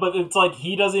that was Yeah, but it's like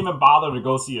he doesn't even bother to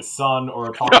go see his son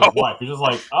or talk to no, his wife. He's just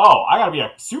like, oh, I gotta be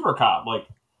a super cop. Like,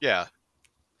 yeah.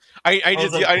 I I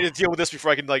was need like, to deal with this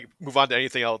before I can like move on to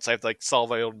anything else. I have to like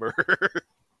solve my own murder.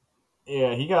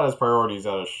 yeah, he got his priorities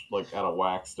out of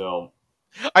whack still.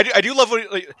 I do love when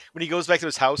he goes back to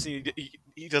his house and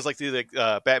he does like the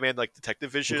Batman like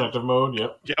detective vision. Detective mode.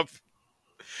 Yep. Yep.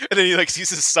 And then he like sees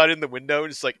his son in the window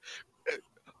and it's like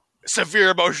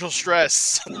severe emotional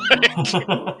stress,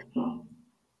 like,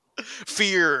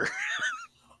 fear.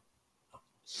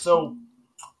 So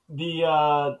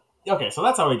the okay, so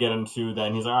that's how we get into.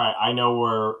 Then he's like, all right, I know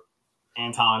where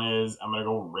Anton is. I'm gonna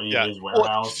go raid Yeah. his Well,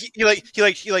 warehouse. he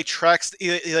like tracks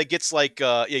he like gets like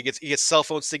he gets cell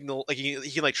phone signal like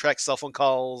he can like track cell phone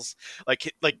calls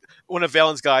like one of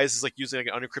Valen's guys is like using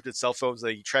like unencrypted cell phones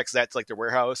and he tracks that to like their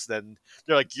warehouse. Then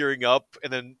they're like gearing up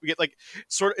and then we get like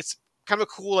sort of it's kind of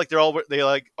cool like they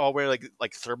like all wear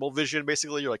like thermal vision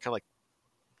basically. You're like kind of like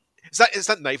it's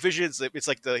not night vision. It's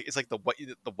like the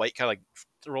white kind of like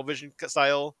thermal vision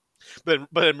style. But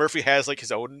then Murphy has like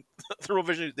his own thermal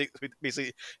vision.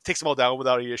 Basically takes them all down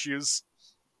without any issues.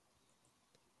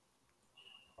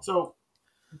 So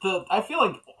I feel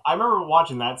like I remember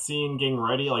watching that scene, getting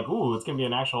ready, like, ooh, it's gonna be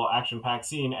an actual action-packed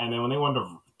scene. And then when they went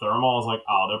to thermal, I was like,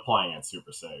 oh, they're playing it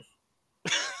super safe.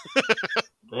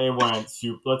 They went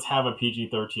super. Let's have a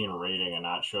PG-13 rating and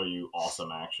not show you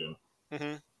awesome action.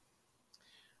 Mm-hmm.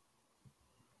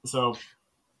 So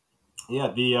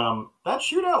yeah, the that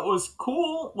shootout was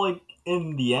cool. Like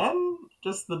in the end,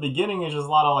 just the beginning is just a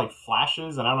lot of like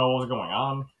flashes, and I don't know what was going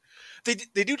on.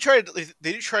 They do try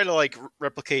to like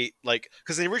replicate like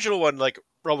because the original one like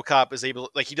Robocop is able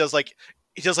like he does like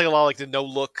a lot of like the no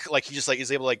look like he just like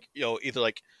is able like either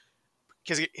like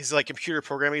his like computer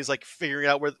programming is like figuring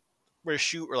out where to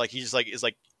shoot or like he just like is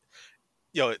like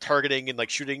targeting and like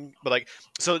shooting but like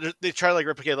so they try to like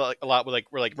replicate like a lot with like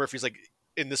where like Murphy's like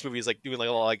in this movie is like doing like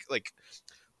a lot like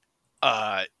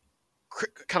uh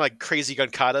kind of like crazy gun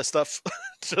kata stuff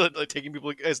so like taking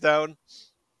people guys down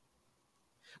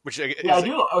which Yeah, I is like,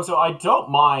 do. So I don't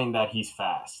mind that he's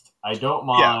fast. I don't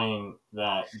yeah. mind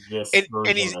that this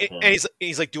version of him.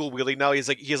 He's like dual wielding now. He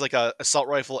has like a assault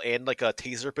rifle and like a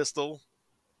taser pistol.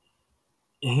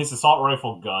 His assault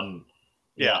rifle gun.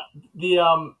 Yeah.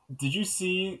 The did you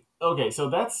see? Okay, so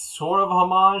that's sort of a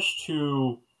homage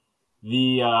to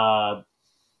the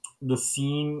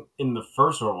scene in the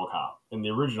first RoboCop in the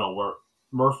original where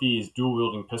Murphy is dual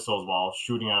wielding pistols while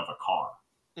shooting out of a car.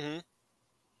 Mm-hmm.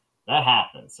 That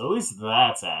happens, so at least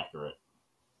that's accurate.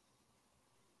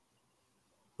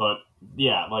 But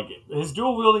yeah, like his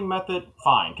dual wielding method,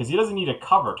 fine, because he doesn't need a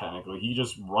cover technically. He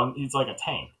just run. He's like a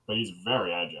tank, but he's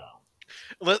very agile.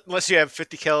 Unless you have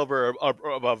 50 caliber or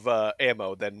above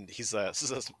ammo, then he's like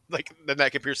then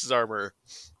that can pierce his armor.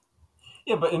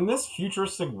 Yeah, but in this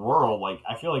futuristic world, like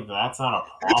I feel like that's not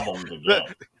a problem to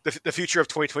get. The future of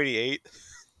 2028.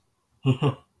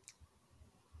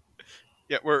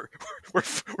 Yeah, we're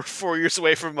 4 years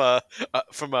away from a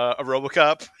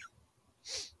RoboCop.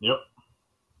 Yep.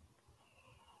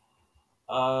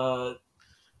 So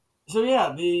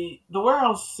yeah, the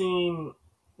warehouse scene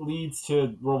leads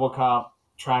to RoboCop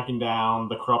tracking down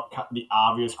the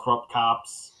obvious corrupt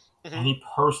cops, Mm-hmm. and he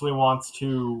personally wants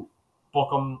to book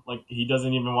them. Like he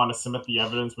doesn't even want to submit the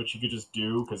evidence, which he could just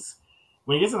do because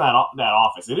when he gets in that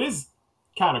office, it is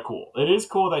kind of cool. It is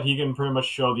cool that he can pretty much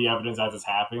show the evidence as it's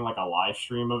happening, like a live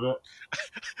stream of it.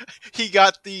 He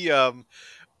got the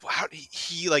how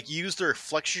he like used the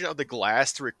reflection of the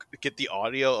glass to get the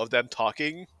audio of them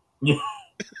talking. Yeah.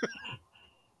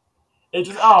 It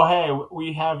just hey,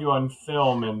 we have you on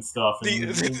film and stuff. And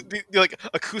the like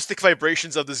acoustic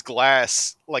vibrations of this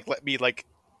glass like let me like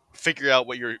figure out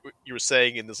what you were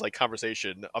saying in this like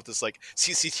conversation of this like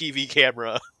CCTV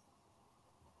camera.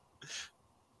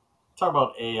 Talk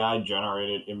about AI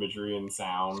generated imagery and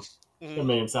sound. It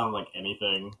made him sound like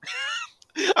anything.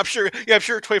 I'm sure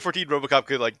 2014 Robocop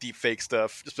could like deep fake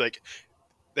stuff. Just be like,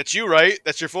 that's you, right?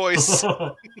 That's your voice.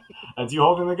 That's you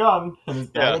holding the gun and his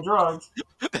bag of drugs.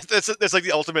 That's like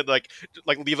the ultimate like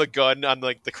leave a gun on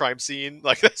like the crime scene.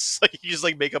 Like that's like you just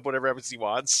like make up whatever evidence he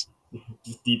wants.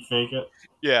 Just deep fake it.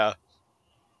 Yeah.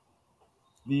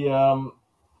 The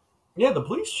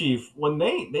police chief, when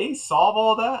they solve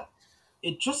all that,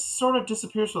 it just sort of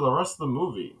disappears for the rest of the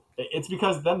movie. It's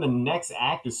because then the next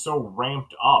act is so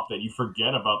ramped up that you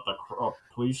forget about the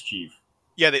police chief.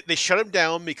 Yeah, they shut him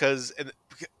down because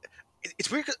it's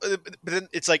weird, but then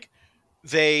it's like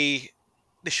they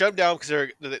shut him down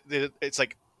because it's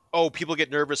like, oh, people get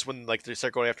nervous when like they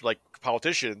start going after like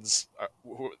politicians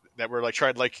that were like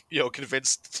trying like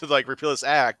convinced to like repeal this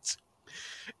act,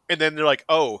 and then they're like,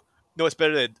 oh no, it's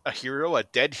better than a hero, a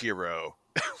dead hero.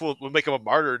 We'll make him a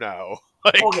martyr now.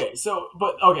 Like, So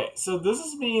does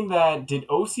this mean that did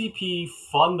OCP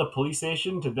fund the police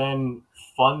station to then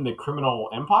fund the criminal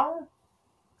empire?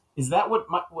 Is that what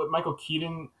Michael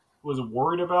Keaton was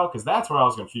worried about? Because that's where I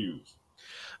was confused.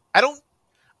 I don't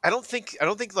I don't think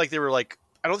like they were like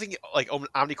I don't think like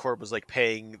Omnicorp was like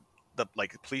paying the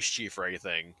like police chief or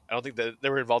anything. I don't think that they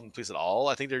were involved in the police at all.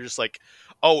 I think they're just like,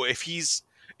 oh, if he's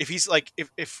like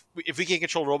if we can't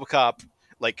control Robocop,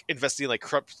 like investing in like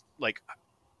corrupt like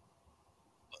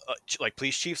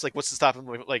police chiefs, like what's to stop him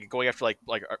like going after like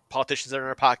politicians that are in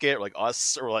our pocket or like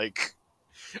us or like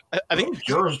I I think think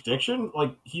jurisdiction,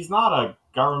 like he's not a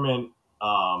government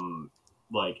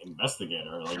like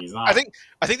investigator. Like he's I not. think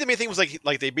I think the main thing was like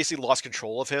they basically lost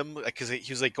control of him because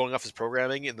he was like going off his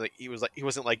programming and like he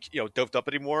wasn't like doped up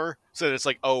anymore. So it's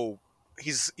like, oh,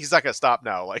 he's not gonna stop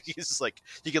now. Like he's just like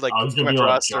he could like Oh, he's come gonna be after like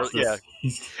us or yeah. justice.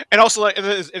 He's And also like and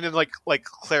then like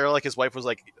Claire, like his wife, was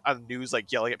like on the news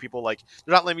like yelling at people like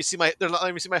they're not letting me see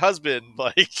my husband.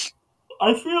 Like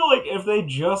I feel like if they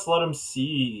just let him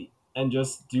see and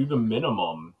just do the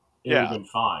minimum, it would have yeah. been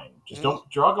fine. Just Mhm. don't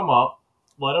drug him up.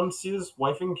 Let him see his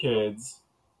wife and kids.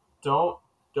 Don't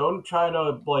try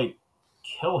to like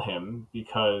kill him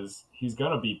because he's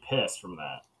gonna be pissed from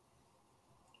that.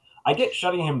 I get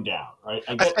shutting him down, right?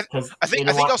 I I, get I, because they didn't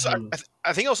I think want also him.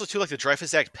 I think also too like the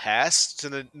Dreyfus Act passed, so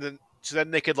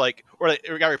then they could like or like,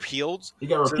 it got repealed. He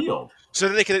got So repealed. so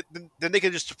then they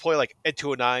could just deploy like Ed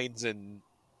 209s and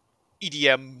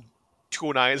EDM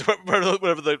 209s,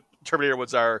 whatever the Terminator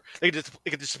ones are. They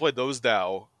could just deploy those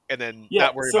now and then Yeah,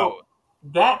 not worry about so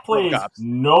that plays Robocops.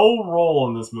 no role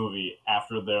in this movie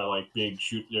after their like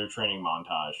their training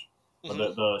montage. Or Hmm.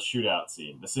 the shootout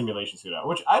scene, the simulation shootout,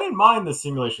 which I didn't mind the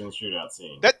simulation shootout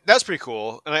scene. That's pretty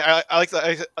cool, and I like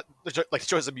that. Like the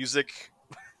choice of music,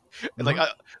 and like Mhm.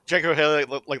 Jack O'Haley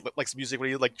likes music when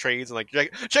he like trains, and like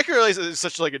Jack O'Haley is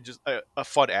such like a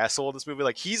fun asshole in this movie.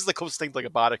 Like he's the closest thing to like a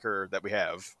Boddicker that we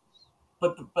have.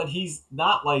 But he's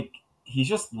not like he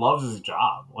just loves his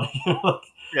job. Like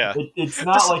Yeah, it's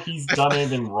not this like he's done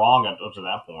anything wrong up to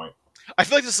that point. I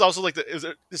feel like this is also like this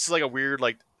is like a weird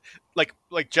like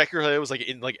Jack O'Haley was like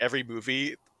in like every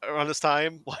movie around this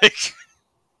time. Like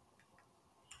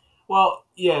Well,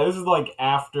 yeah, this is like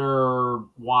after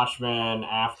Watchmen,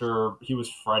 after he was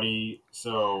Freddy.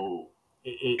 So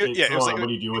yeah, it's it sort was of like like, what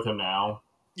do you do with him now?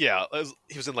 yeah,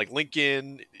 he was in like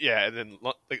Lincoln, yeah, and then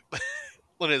like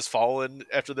Lynn has fallen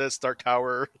after this Dark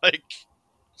Tower. Like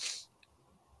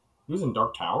He was in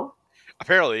Dark Tower.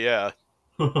 apparently, yeah.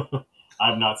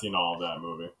 I've not seen all of that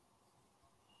movie,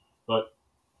 but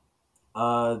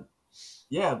uh,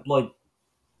 yeah, like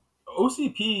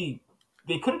OCP,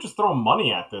 they could have just thrown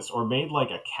money at this or made like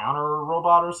a counter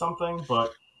robot or something,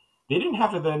 but they didn't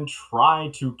have to then try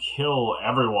to kill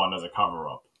everyone as a cover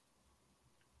up.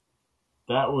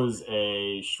 That was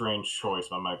a strange choice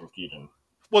by Michael Keaton.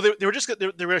 Well, they were just they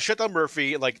were gonna shut down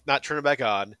Murphy and like not turn him back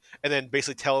on, and then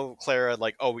basically tell Clara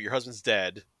like, "Oh, your husband's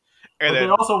dead," and But they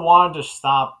then also wanted to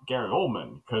stop Gary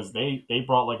Oldman because they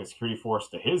brought like a security force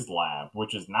to his lab,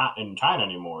 which is not in China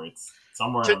anymore. It's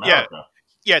somewhere in yeah, America.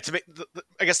 yeah, to make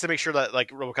I guess to make sure that like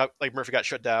RoboCop like Murphy got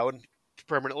shut down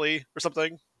permanently or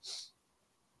something.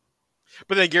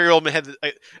 But then Gary Oldman had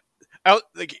I don't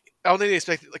think they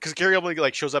expect because Gary Oldman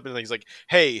like shows up and he's like,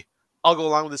 "Hey, I'll go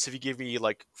along with this if you give me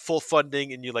like full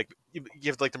funding and you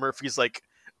give like the Murphys like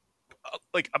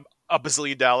a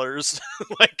bazillion dollars."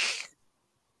 Like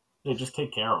They just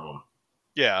take care of them.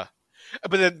 yeah,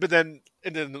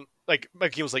 and then like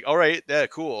Mikey was like, "All right, yeah,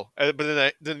 cool." But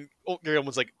then Gary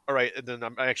Oldman's like, "All right," and then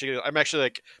I'm actually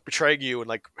like betraying you and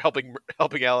like helping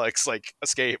Alex like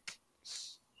escape.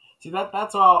 See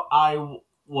that's all I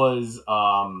was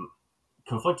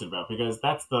conflicted about because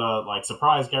that's the like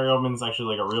surprise. Gary Oldman's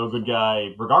actually like a real good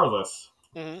guy, regardless.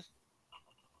 Hmm.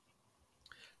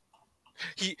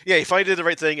 He finally did the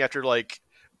right thing after like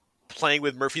playing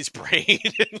with Murphy's brain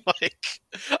and like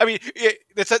I mean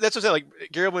that's what I'm saying. Like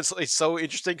Gary Oldman's like, so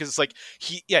interesting because it's like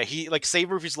he like saved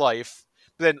Murphy's life,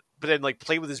 but then like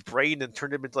played with his brain and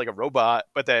turned him into like a robot,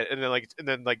 and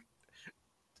then like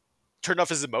turned off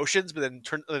his emotions, but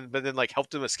then like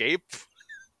helped him escape.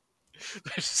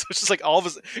 So it's just like all of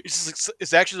his it's just like,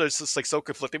 his actions are just like so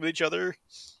conflicting with each other.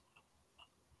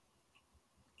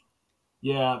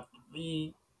 Yeah,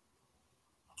 the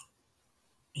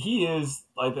he is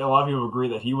like a lot of people agree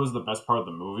that he was the best part of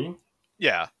the movie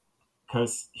Yeah.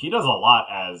 because he does a lot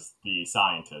as the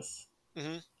scientist.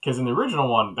 Hmm. Because in the original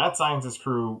one, that scientist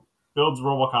crew builds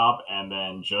RoboCop and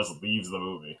then just leaves the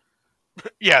movie.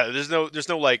 Yeah, there's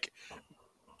no like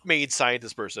main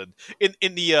scientist person in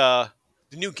the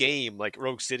new game like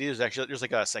Rogue City. There's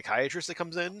like a psychiatrist that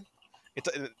comes in.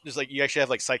 There's like you actually have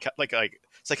like psychology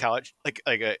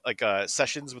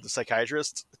sessions with the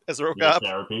psychiatrist as a Yeah, Robocop.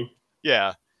 therapy.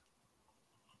 Yeah,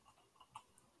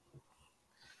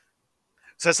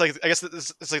 so that's like I guess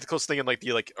it's like the closest thing in like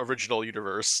the like original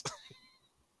universe.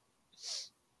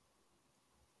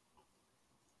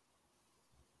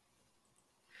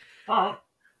 All right.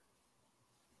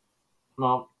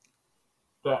 Well,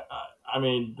 that I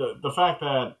mean, the fact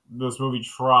that this movie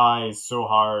tries so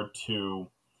hard to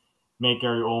make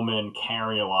Gary Oldman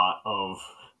carry a lot of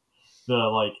the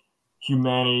like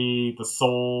humanity, the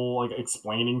soul, like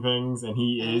explaining things, and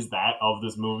he Mhm. is that of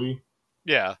this movie.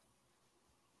 Yeah,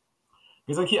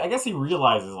 Because like I guess he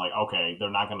realizes like, okay, they're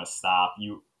not gonna stop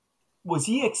you. Was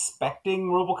he expecting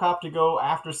RoboCop to go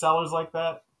after Sellers like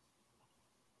that?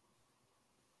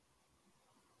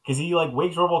 Because he like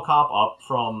wakes RoboCop up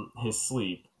from his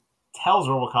sleep, tells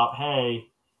RoboCop, "Hey,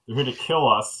 they're here to kill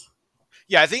us."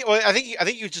 yeah. I think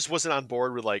he just wasn't on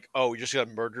board with like, oh, you're just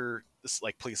gonna murder this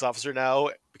like police officer now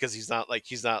because he's not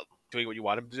doing what you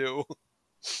want him to do.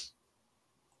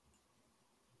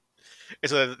 And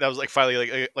so that was like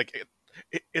finally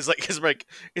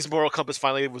his moral compass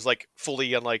finally was like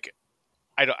fully on like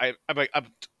I'm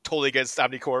totally against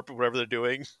Omnicorp or whatever they're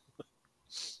doing.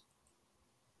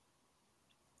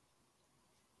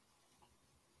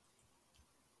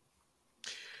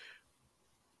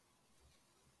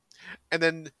 And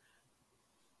then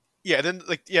and then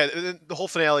the whole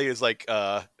finale is like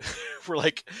where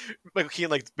like Michael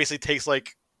Keaton like basically takes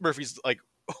like Murphy's like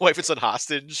wife and son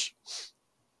hostage.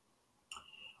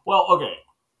 Well, okay,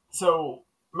 so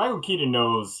Michael Keaton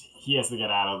knows he has to get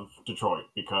out of Detroit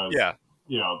because Yeah.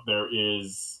 there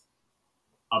is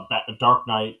a Dark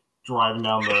Knight driving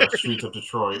down the streets of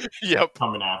Detroit Yep.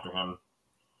 coming after him.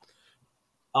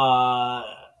 Uh,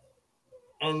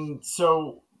 and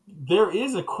so there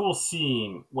is a cool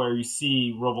scene where you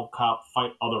see RoboCop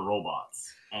fight other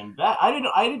robots, and that I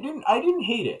didn't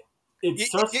hate it. It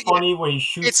starts Yeah, funny when he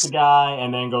shoots the it's guy,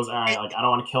 and then goes, "All right, it, like I don't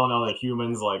want to kill another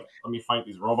humans. Like let me fight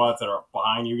these robots that are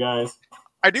behind you guys."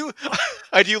 I do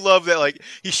I do love that like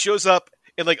he shows up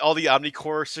and like all the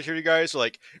Omnicorp security guys are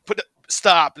like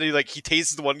stop, and he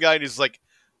tases the one guy and he's like,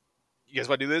 you guys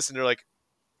want to do this? And they're like,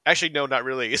 actually no, not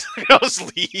really. I'll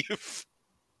just leave.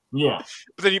 Yeah,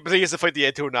 But then he has to fight the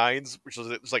Anto-9s, which was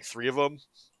there's like three of them.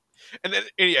 And then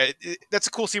yeah, that's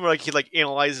a cool scene where like he like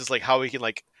analyzes like how he can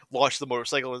like launch the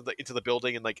motorcycle into the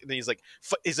building, and like and then he's like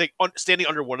standing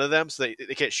under one of them so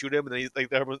they can't shoot him, and then he's like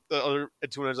the other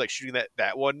Anto-9s like shooting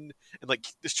that one and like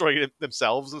destroying it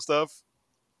themselves and stuff.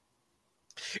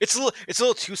 It's a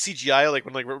little too CGI. Like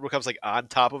when like Robocop's like on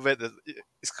top of it,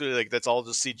 it's clearly like that's all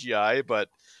just CGI. But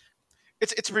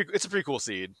it's a pretty cool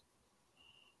scene.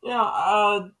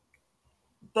 yeah.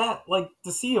 That like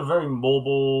to see a very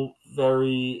mobile,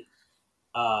 very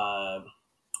uh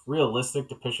realistic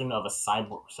depiction of a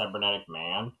cybernetic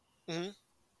man Hmm.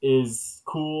 is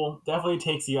cool. Definitely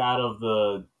takes you out of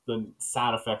the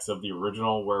sound effects of the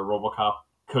original, where RoboCop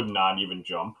could not even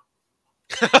jump.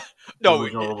 The No,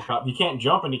 original RoboCop, he can't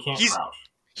jump and he can't he's crouch.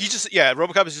 he's just yeah.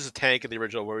 Robocop is just a tank in the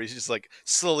original, where he's just like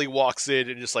slowly walks in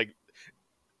and just like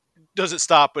doesn't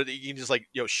stop, but he can just like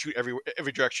shoot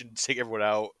every direction, take everyone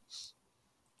out.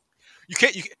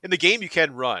 In the game you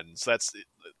can run, so that's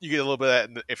you get a little bit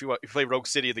of that. If you play Rogue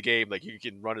City in the game, like you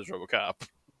can run as Robocop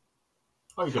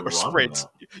Oh, you can or run in sprint. that.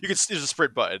 You can there's a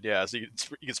sprint button, yeah, so you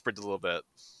can sprint a little bit.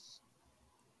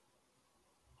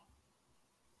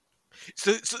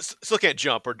 Still can't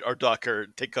jump or duck or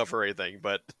take cover or anything,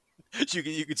 but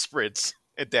you can sprint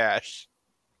and dash.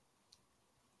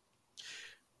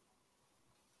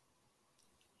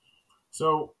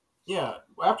 So yeah,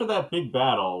 after that big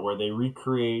battle where they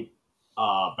recreate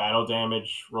battle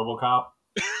damage RoboCop,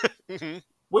 Hmm.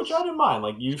 which I didn't mind.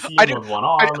 Like you see I him do. with one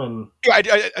I, arm, and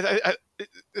yeah,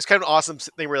 it's kind of an awesome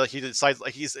thing where like he decides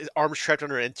like his arm's trapped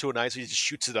under an N209, so he just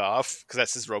shoots it off because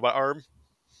that's his robot arm.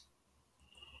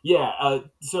 yeah.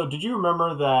 So did you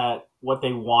remember that what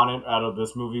they wanted out of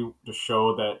this movie to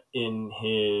show that in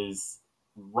his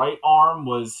right arm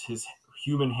was his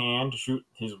human hand to shoot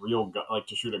his real gun, like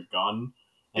to shoot a gun,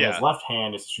 and his Yeah. left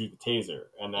hand is to shoot the taser.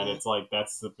 And then Hmm. it's like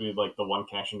that's like the one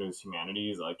connection to his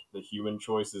humanity is like the human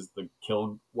choice is the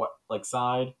kill what like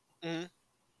side. Hmm.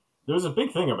 There was a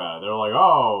big thing about it. They were like,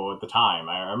 oh, at the time,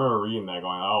 I remember reading that,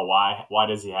 going, oh, why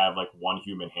does he have like one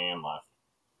human hand left?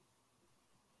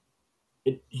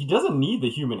 He doesn't need the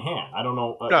human hand. I don't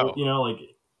know, No. like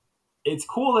it's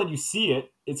cool that you see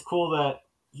it. It's cool that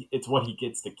it's what he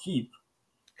gets to keep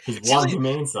his It seems one like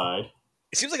humane side.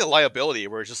 it seems like a liability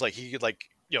where it's just like he could like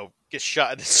get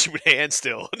shot in his human hand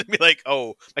still and be like,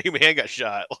 oh, my human hand got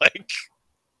shot. Like,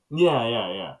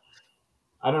 Yeah.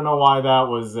 I don't know why that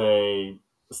was a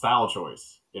style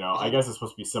choice. I guess it's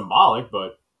supposed to be symbolic,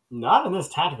 but not in this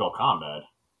tactical combat.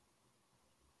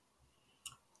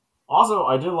 Also,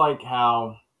 I did like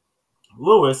how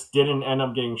Lewis didn't end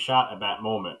up getting shot at that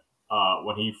moment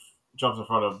when he jumps in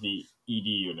front of the ED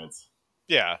units.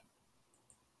 yeah.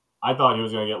 I thought he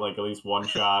was going to get like at least one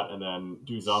shot and then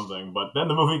do something, but then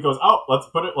the movie goes, oh, let's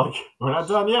put it like, we're not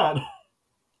done yet.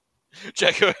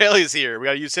 Jack O'Haley's here. We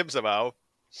gotta use him somehow.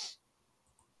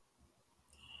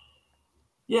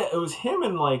 Yeah, it was him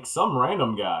and like some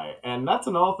random guy, and that's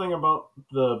another thing about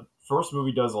the first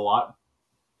movie does a lot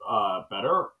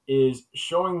better is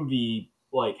showing the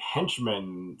like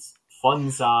henchmen's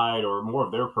fun side or more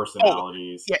of their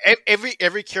personalities. Oh, yeah,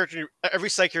 every character, every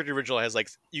side character original has like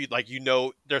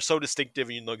they're so distinctive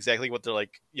and you know exactly what they're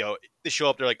like. They show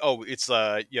up, they're like, oh, it's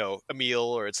Emil,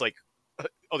 or it's like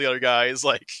all the other guys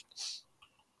like.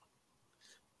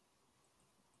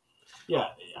 Yeah,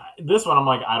 this one I'm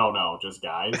like, I don't know, just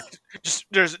guys. Just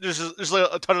there's like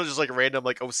a ton of just like random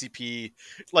like OCP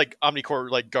like Omnicorps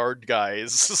like guard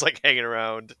guys just like hanging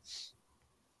around.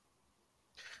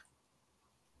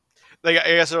 Like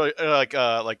I guess they're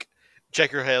like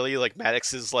Jack O'Haley, like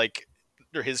Maddox's like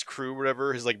or his crew,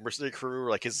 whatever, his like mercenary crew, or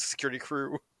like his security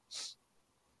crew.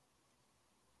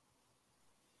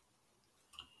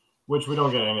 Which we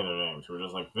don't get any of their names. We're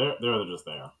just like they're just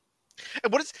there.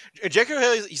 And what is Jack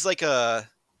O'Haley? He's like I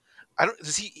don't.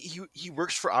 Does he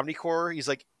works for Omnicorps? He's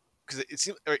like because it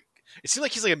seems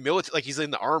like he's like a military, like he's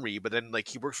in the army, but then like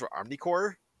he works for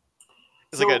Omnicorps.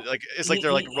 It's So, it's like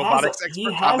they're like robotics expert.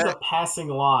 He has a passing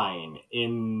line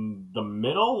in the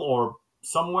middle or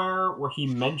somewhere where he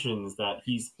mentions that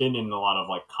he's been in a lot of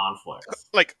like conflicts.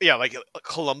 Like like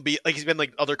Colombia, like he's been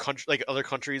like other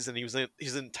countries, and he's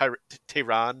in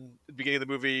Tehran at the beginning of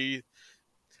the movie,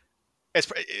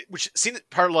 which seemed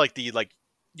part of like the like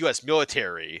U.S.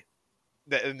 military.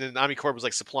 And then Omnicorps was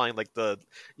like supplying like the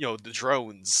the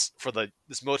drones for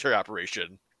this military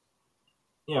operation.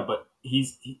 Yeah, but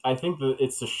I think that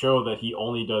it's to show that he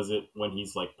only does it when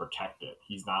he's like protected.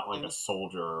 He's not like a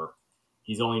soldier.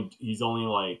 He's only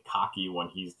like cocky when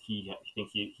he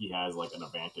thinks he has like an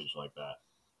advantage like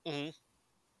that. Mm-hmm.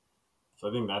 So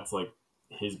I think that's like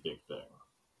his big thing.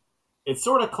 It's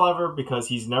sort of clever because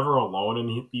he's never alone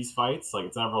in these fights. Like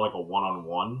it's never like a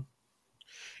one-on-one.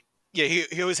 Yeah,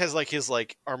 he always has like his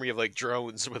like army of like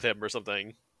drones with him or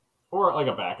something. Or like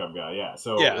a backup guy, yeah.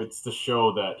 So it's to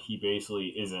show that he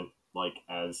basically isn't like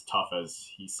as tough as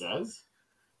he says.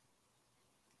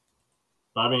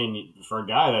 But I mean, for a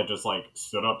guy that just like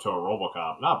stood up to a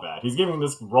Robocop, not bad. He's giving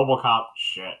this Robocop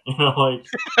shit, like.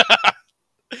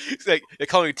 It's like they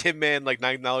call him Tin Man, like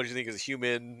not acknowledging he's a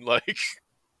human, like.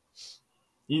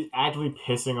 He's actively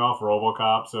pissing off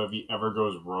Robocop, so if he ever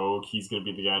goes rogue, he's gonna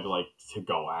be the guy to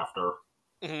go after.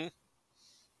 Mm-hmm.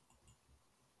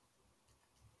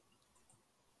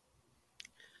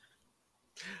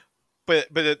 But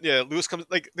yeah, Lewis comes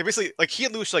like they basically like he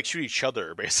and Lewis like shoot each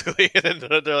other basically, and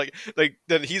then they're like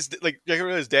then he's like Jack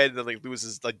is dead, and then like Lewis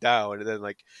is like down, and then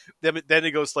like then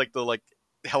it goes to, like the like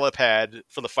helipad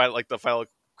for the final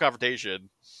confrontation,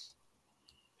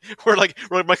 where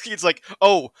Mike Keaton's like,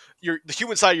 oh, the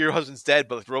human side of your husband's dead,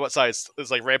 but the robot side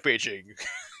is like rampaging,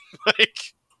 like.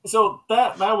 So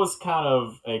that was kind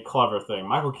of a clever thing.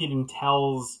 Michael Keaton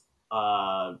tells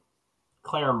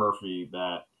Claire Murphy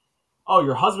that, oh,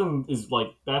 your husband is like,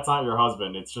 that's not your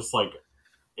husband. It's just like,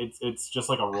 it's just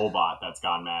like a robot that's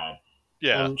gone mad.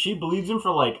 Yeah. And she believes him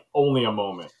for like only a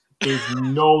moment. There's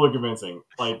no convincing.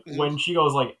 Like when she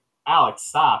goes like, Alex,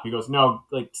 stop. He goes, no,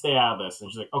 like stay out of this. And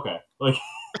she's like, okay, like.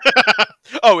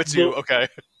 Oh, it's you. Okay.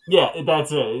 Yeah,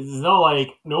 that's it. There's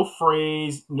no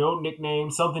phrase, no nickname,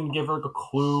 something to give her like a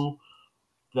clue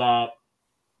that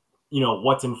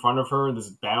what's in front of her. This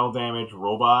battle damaged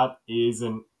robot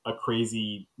isn't a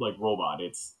crazy like robot.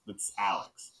 It's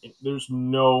Alex. There's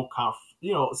no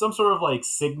some sort of like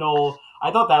signal.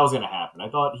 I thought that was gonna happen. I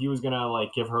thought he was gonna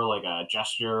like give her like a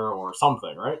gesture or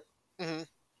something, right? Mm-hmm.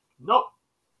 Nope.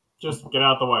 Just get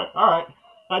out the way. All right,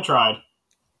 I tried.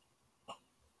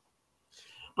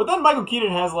 But then Michael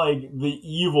Keaton has like the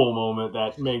evil moment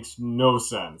that makes no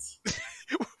sense.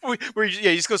 Where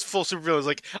he just goes full supervillain. He's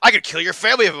like, I could kill your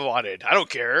family if I wanted. I don't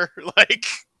care. Like,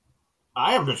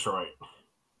 I am Detroit.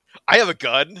 I have a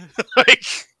gun. Like,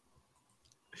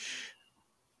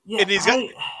 yeah, and he's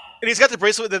got the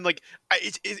bracelet. And then like,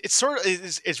 it's sort of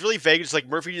it's really vague. It's like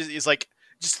Murphy is like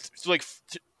just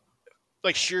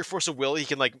like sheer force of will. He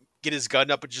can like get his gun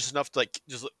up just enough to like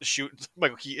just shoot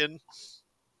Michael Keaton.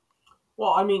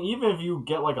 Well, I mean, even if you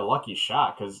get like a lucky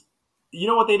shot, because you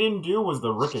know what they didn't do was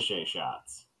the ricochet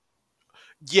shots.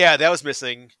 Yeah, that was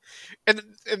missing, and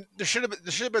there should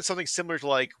have been something similar to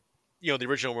like the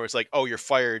original where it's like, oh, you're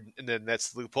fired, and then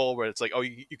that's the loophole where it's like, oh,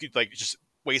 you could like just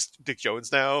waste Dick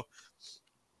Jones now.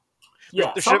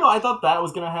 Yeah, There should have, somehow I thought that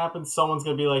was going to happen. Someone's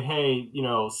going to be like, hey,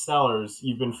 Sellers,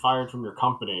 you've been fired from your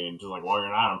company. And just like, well, you're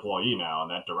not an employee now,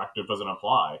 and that directive doesn't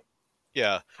apply.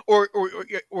 yeah, or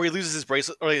he loses his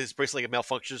bracelet, or his bracelet like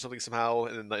malfunctions or something somehow,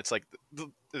 and then it's like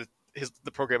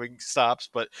the programming stops.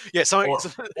 But yeah, Or,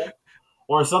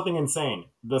 or something insane.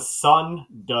 The son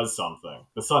does something.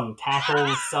 The son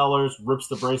tackles Sellers, rips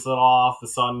the bracelet off. The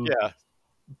son, yeah.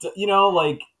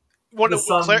 like, One the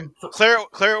Claire, son.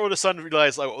 Claire or the son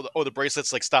realized like, oh, the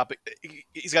bracelet's like stopping.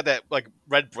 He's got that like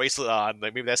red bracelet on.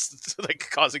 Like maybe that's like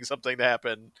causing something to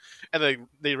happen, and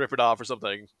they rip it off or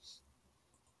something.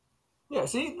 Yeah,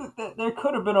 see, there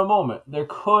could have been a moment. There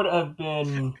could have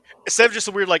been. Instead of just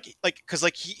a weird like because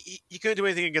like he couldn't do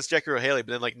anything against Jackie O'Haley,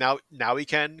 but then like now he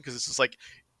can because it's just like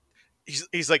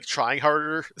he's like trying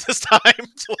harder this time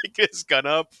to like get his gun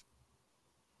up.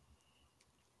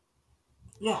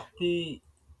 Yeah, the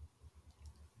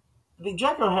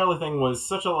Jack O'Haley thing was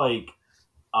such a like.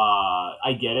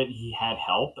 I get it. He had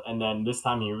help, and then this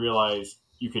time he realized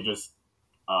you could just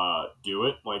do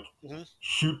it. Like Mm-hmm.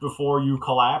 shoot before you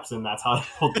collapse, and that's how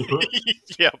he'll do it.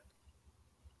 Yeah.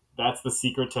 That's the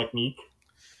secret technique.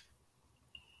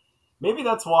 Maybe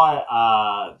that's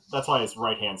why his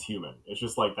right hand's human. It's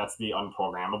just like that's the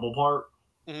unprogrammable part.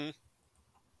 Mm-hmm.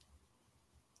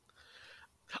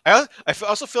 I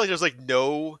also feel like there's like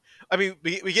no. I mean,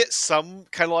 we get some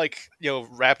kind of like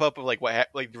wrap up of like what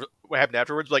happened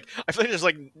afterwards. But, like I feel like there's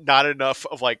like not enough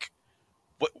of like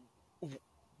what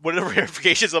what are the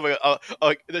ramifications of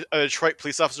a Detroit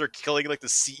police officer killing like the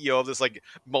CEO of this like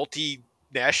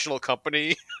multinational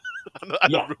company on the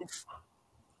Yeah, roof.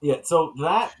 yeah. So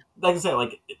that, like I said,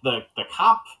 like the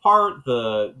cop part,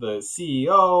 the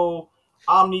CEO,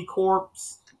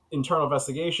 Omnicorp's internal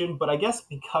investigation. But I guess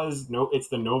because it's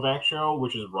the Novak show,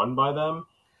 which is run by them,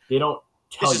 they don't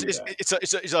It's tell just you that.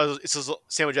 it's a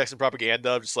Samuel Jackson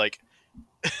propaganda. Just like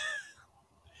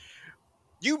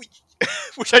you,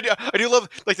 which I do love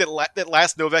like that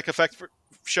last Novak effect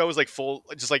show is like full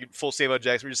Samuel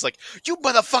Jackson. We're just like you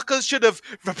motherfuckers should have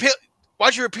repealed.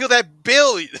 Why'd you repeal that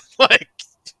bill? Like,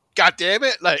 god damn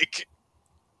it! Like,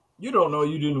 You don't know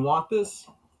you didn't want this.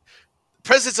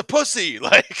 president's a pussy.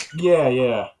 Like, Yeah,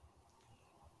 yeah.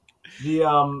 The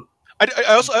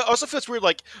I also feel it's weird.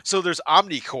 Like, so there's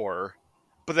Omnicore,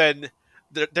 but then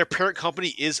their parent company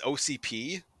is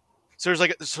OCP. So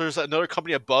there's another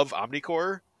company above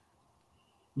Omnicore.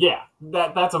 Yeah,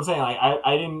 that's what I'm saying. Like,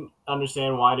 I didn't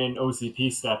understand why didn't OCP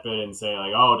step in and say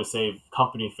like, oh, to save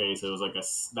company face, it was like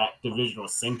that division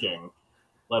was sinking.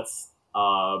 Let's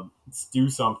do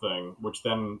something, which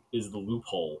then is the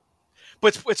loophole.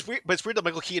 But it's weird. But it's weird that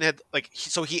Michael Keaton had like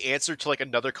so he answered to like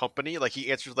another company. Like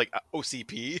he answered like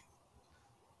OCP.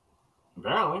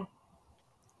 Apparently,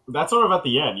 that's sort of at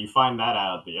the end. You find that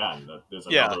out at the end that there's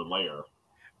Yeah. another layer.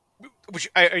 Which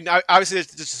obviously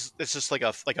it's just like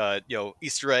a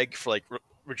Easter egg for like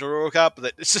original Robocop,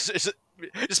 but it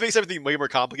just makes everything way more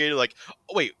complicated. Like,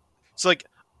 oh, wait, so like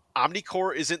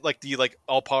Omnicore isn't like the like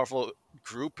all powerful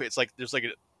group. It's like there's like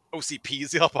an OCP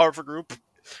is the all powerful group.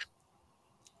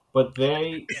 But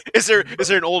they, Is there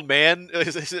an old man?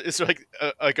 Is there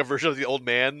like a version of the old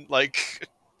man like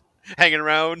hanging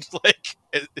around like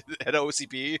at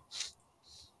OCP?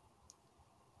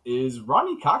 is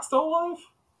Ronnie Cox still alive?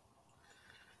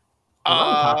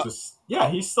 Ronnie Uh Cox is, yeah,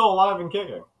 he's still alive and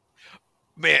kicking.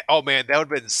 man, oh man, that would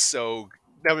have been so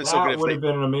good That would have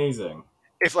been amazing.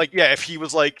 if like yeah if he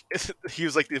was like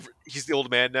he's the old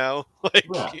man now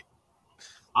Yeah, like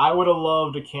I would have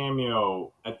loved a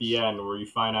cameo at the end where you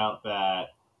find out that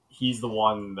he's the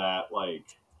one that like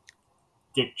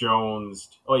Dick Jones.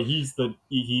 Oh,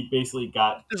 he basically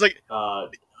got there's like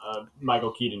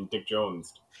Michael Keaton, Dick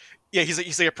Jones. yeah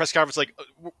he's like a press conference like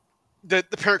the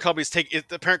parent company's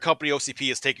the parent company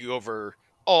OCP is taking over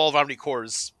all of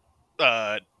Omnicore's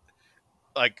uh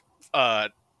like uh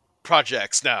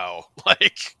projects now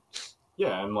like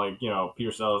Yeah, and like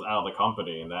Peter Sellers out of the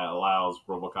company, and that allows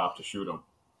RoboCop to shoot him.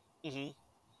 hmm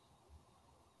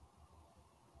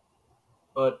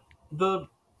But the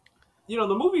the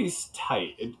movie's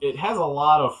tight. It has a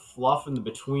lot of fluff in the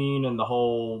between and the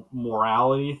whole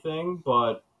morality thing,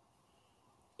 but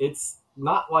it's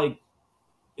not like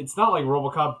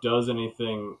RoboCop does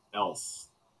anything else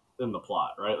in the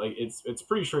plot, right? Like it's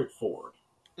pretty straightforward.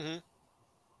 hmm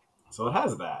So it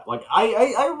has that. Like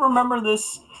I remember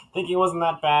this thinking it wasn't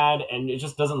that bad, and it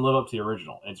just doesn't live up to the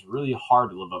original. It's really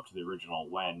hard to live up to the original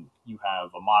when you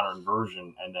have a modern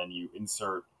version and then you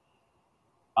insert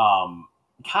um,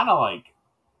 kind of like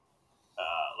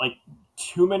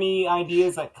too many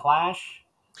ideas that clash.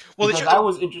 Well, Because I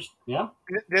was interested. Yeah.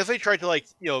 they definitely tried to like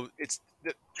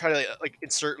try to like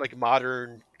insert like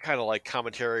modern kind of like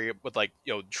commentary with like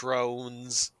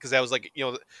drones, because that was like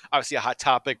obviously a hot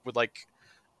topic with like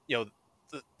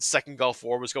the second Gulf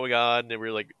War was going on, and we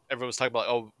were like everyone was talking about,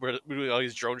 oh, we're doing all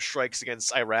these drone strikes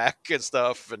against Iraq and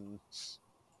stuff, and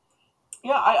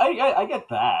Yeah, I get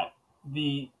that.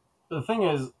 The thing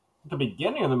is, the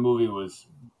beginning of the movie was,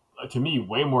 to me,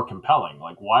 way more compelling.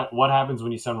 Like, what happens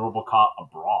when you send RoboCop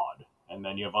abroad, and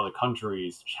then you have other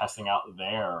countries testing out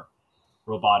their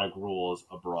robotic rules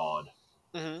abroad,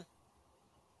 hmm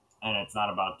and it's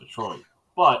not about Detroit.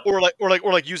 But or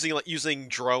like using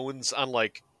drones on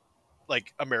like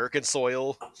American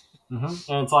soil.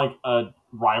 and it's like a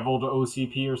rival to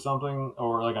OCP or something,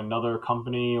 or like another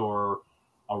company or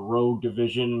a rogue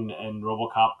division, and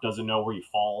RoboCop doesn't know where he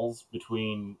falls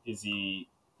between. Is he,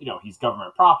 he's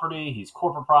government property, he's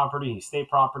corporate property, he's state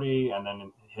property, and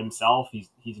then himself, he's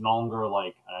no longer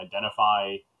like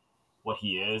identify what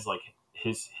he is, like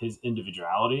his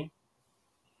individuality.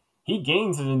 He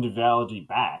gains his individuality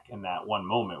back in that one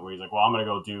moment where he's like, well, I'm gonna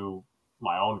go do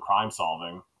my own crime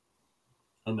solving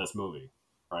in this movie,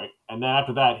 right? And then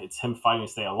after that, it's him fighting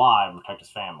to stay alive and protect his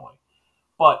family.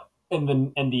 But in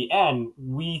the end,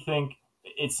 we think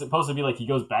it's supposed to be like he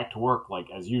goes back to work like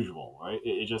as usual, right?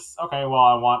 It just, okay.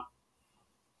 Well,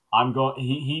 I'm going.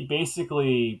 He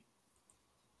basically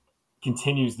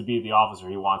continues to be the officer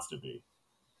he wants to be,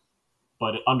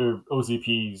 but under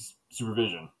OCP's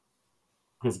supervision.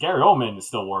 Because Gary Oldman is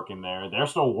still working there. They're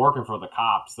still working for the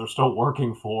cops. They're still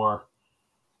working for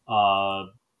uh,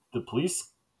 the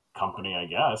police company, I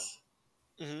guess.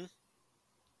 hmm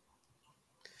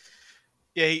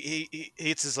Yeah, he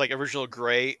hits his like original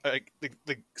gray,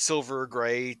 the silver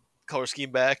gray color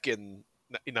scheme back, and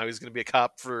now he's gonna be a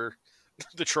cop for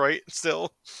Detroit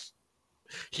still.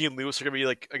 He and Lewis are gonna be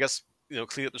like, I guess,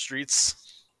 clean up the streets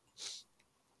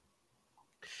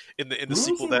in the Do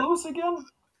we sequel. see That Lewis again?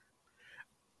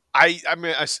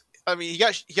 I mean he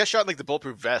got shot in like the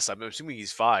bulletproof vest. I'm assuming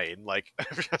he's fine. Like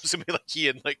I'm assuming like he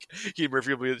and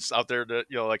Murphy will be just out there to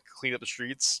like clean up the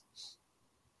streets.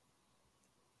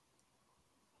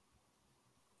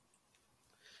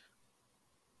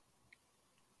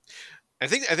 I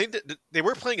think that they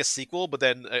were playing a sequel, but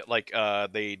then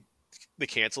they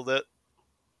canceled it.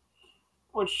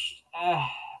 Which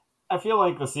I feel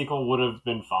like the sequel would have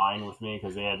been fine with me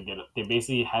because they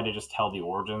basically had to just tell the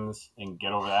origins and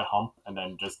get over that hump and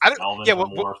then just I don't. delve Yeah, into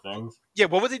more things. yeah.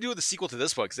 What would they do with the sequel to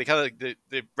this one? Because they kind of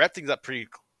they wrap things up pretty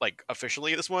like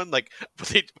officially in this one. Like, but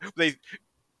they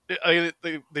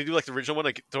do like the original one,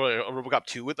 like throw a RoboCop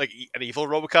 2 with like an evil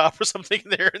RoboCop or something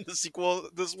there in the sequel.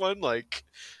 This one, like,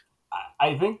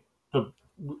 I think the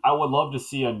I would love to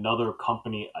see another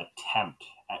company attempt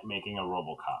at making a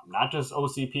RoboCop, not just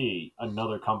OCP,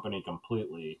 another company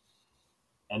completely,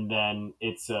 and then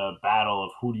it's a battle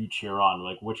of who do you cheer on,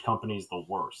 like which company is the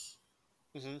worst.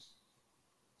 hmm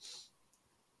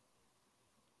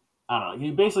I don't know.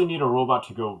 You basically need a robot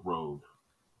to go rogue.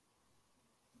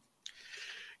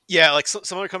 yeah, like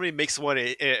some other company makes one.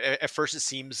 At first, it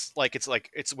seems like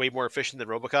it's way more efficient than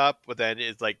RoboCop, but then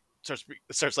it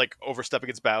starts like overstepping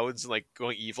its bounds and like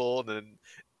going evil, and then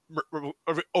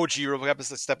OG RoboCop has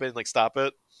to step in and like stop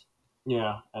it.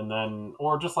 Yeah, and then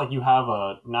or just like you have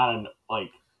a not an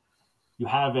like you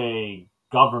have a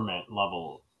government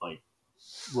level like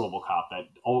RoboCop that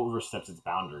oversteps its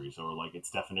boundaries or like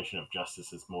its definition of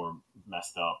justice is more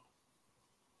messed up.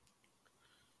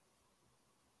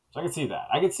 So I could see that.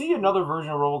 I could see another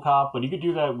version of RoboCop, but you could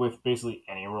do that with basically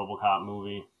any RoboCop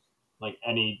movie, like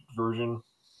any version.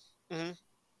 hmm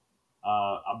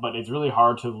But it's really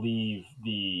hard to leave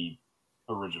the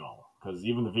original because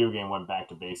even the video game went back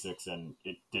to basics and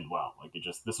it did well. Like it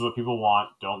just this is what people want.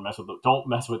 Don't mess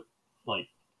with like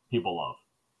people love.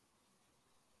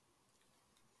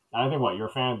 And I think what you're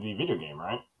a fan of the video game,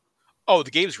 right? Oh,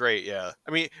 the game's great. Yeah,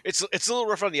 I mean, it's a little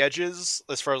rough on the edges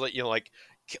as far as like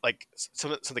like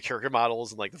some of the character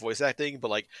models and like the voice acting, but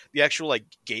like the actual like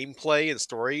gameplay and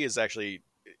story is actually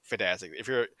fantastic. If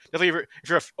you're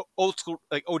a old school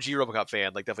like OG RoboCop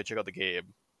fan, like definitely check out the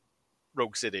game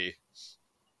Rogue City.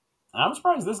 And I'm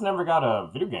surprised this never got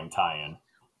a video game tie-in.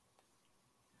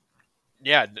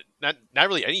 Yeah, not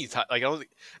really any time. Like I don't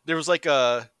think there was like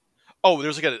there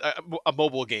was like a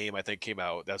mobile game I think came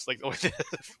out that's like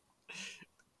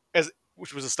as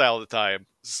which was a style at the time.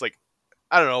 It's just like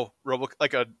I don't know,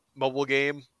 like a mobile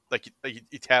game, like you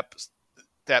tap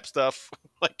stuff,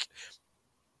 like,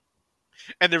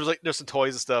 and there was like there's some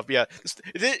toys and stuff. Yeah,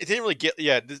 it didn't really get.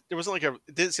 Yeah, there wasn't like a.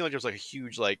 It didn't seem like there was like a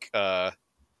huge like Marketing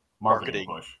marketing.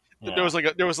 push. There Yeah.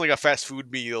 was like a fast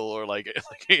food meal or like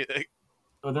like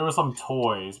But there were some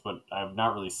toys, but I've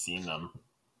not really seen them.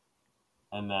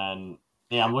 And then,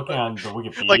 yeah, I'm looking on the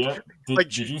like Wikipedia. like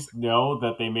Did you know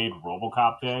that they made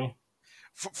RoboCop Day?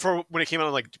 for when it came out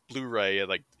on like Blu-ray and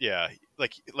like yeah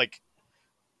like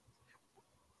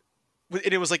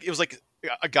and it was like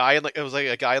a guy and like it was like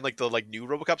a guy in like the like new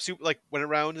RoboCop suit like went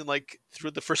around and like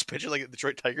threw the first pitch of like the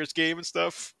Detroit Tigers game and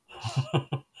stuff.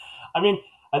 I mean,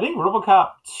 I think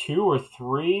RoboCop 2 or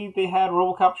 3, they had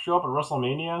RoboCop show up at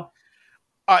WrestleMania.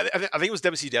 I think it was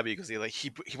WCW because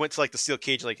he went to like the steel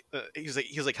cage and like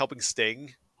he was like helping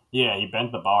Sting. Yeah, he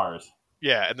bent the bars.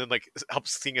 Yeah, and then like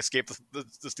helps Sting escape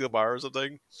the steel bar or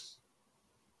something.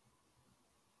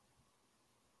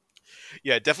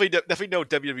 Yeah, definitely no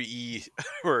WWE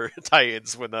or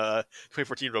tie-ins when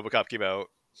 2014 RoboCop came out.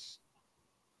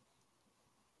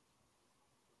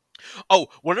 Oh,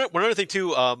 one other thing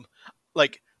too.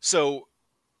 Like so,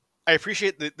 I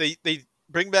appreciate that they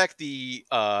bring back the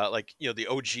like the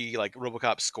OG like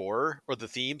RoboCop score or the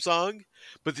theme song,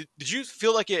 but did you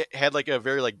feel like it had like a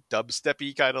very like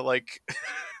dubsteppy kind of like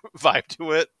vibe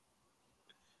to it?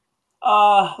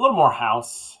 A little more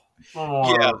house. A little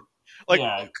Yeah, more. like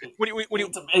Yeah,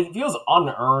 it feels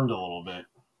unearned a little bit.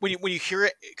 when you hear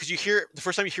it, because you hear it the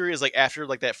first time you hear it is like after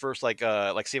like that first like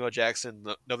Samuel Jackson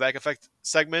Novak effect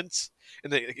segment,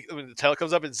 and then when the title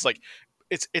comes up, it's like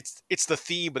it's the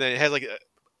theme, but then it has like a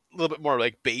little bit more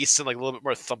like bass and like a little bit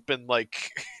more thumping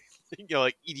like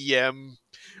like EDM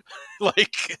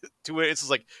like to it. It's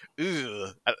just like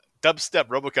ugh, dubstep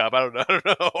RoboCop. I don't know. I don't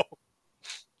know.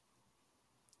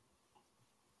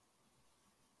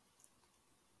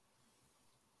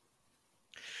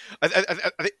 I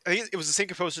think it was the same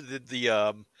composer that did the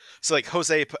so like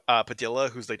Jose Padilla,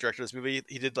 who's like director of this movie.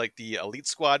 He did like the Elite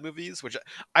Squad movies, which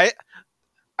I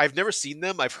I've never seen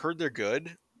them. I've heard they're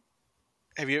good.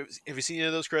 Have you seen any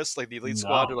of those, Chris? Like the Elite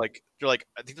Squad, No, they're like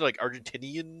I think they're like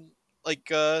Argentinian like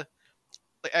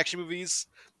like action movies.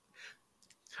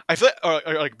 I feel or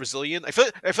like Brazilian. I feel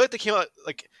like they came out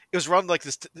like it was around like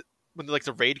this when like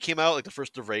the raid came out, like the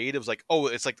first the raid. It was like oh,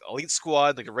 it's like Elite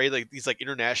Squad, like the raid, like these like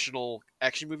international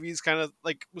action movies, kind of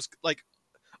like was like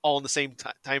all in the same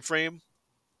time frame.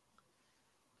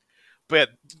 But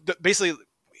yeah, basically,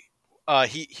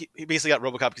 he basically got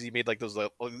RoboCop because he made like those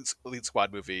Elite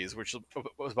Squad movies, which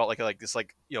was about like this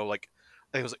like like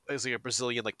I think it was like a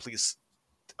Brazilian like police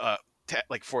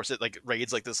like force it like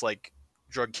raids like this like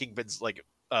drug kingpins like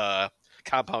uh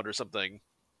compound or something.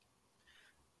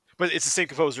 But it's the same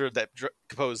composer that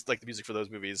composed like the music for those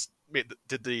movies.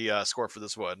 Did the score for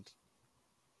this one.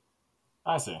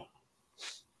 I see.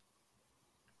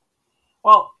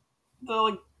 Well, the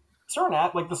like certain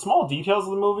like the small details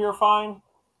of the movie are fine.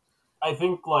 I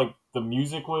think like the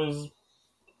music was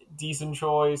decent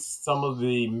choice. Some of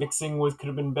the mixing was could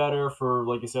have been better for,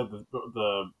 like you said,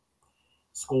 the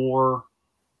score.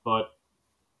 But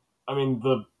I mean,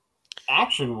 the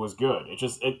action was good.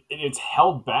 It's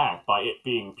held back by it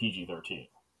being PG-13.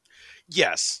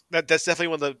 Yes, that's definitely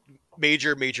one of the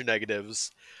major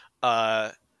negatives. Uh,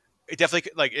 it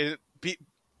definitely like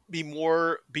be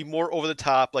more over the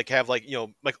top. Like have like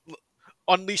like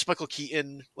unleash Michael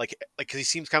Keaton like because he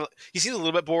seems a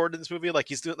little bit bored in this movie. Like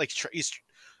he's doing like he's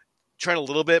trying a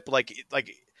little bit, but like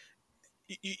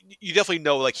you definitely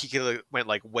know like he could have went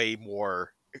like way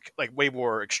more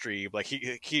extreme. Like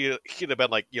he could have been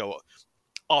like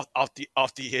off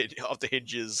the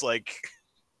hinges like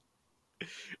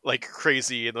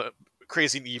crazy and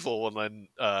crazy and evil, and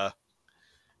then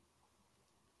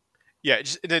yeah,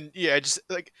 just and then yeah, just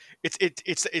like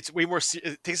it's way more.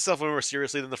 It takes itself way more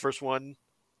seriously than the first one.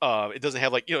 It doesn't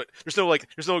have like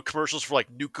there's no commercials for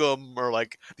like Nukem or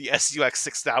like the SUX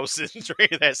 6000 or any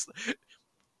of that.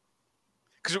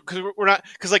 Because we're not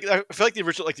because like I feel like the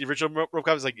original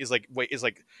RoboCop is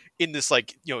like in this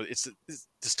like it's this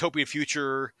dystopian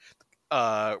future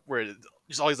where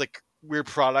there's all these like weird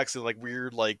products and like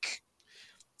weird like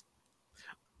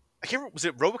I can't remember, was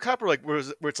it RoboCop or like where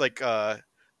it's like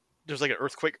there's like an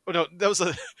earthquake. Oh no, that was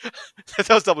a that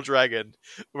was Double Dragon,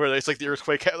 where it's like the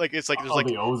earthquake. Like it's like there's Oh, like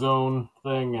the ozone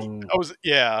thing, and I was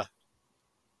yeah,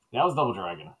 that was Double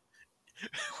Dragon.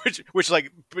 which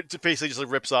like basically just like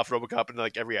rips off RoboCop in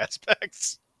like every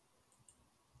aspect.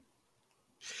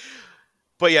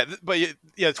 But yeah,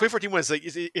 2014 one is like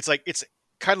it's like it's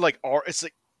kind of like it's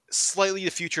like slightly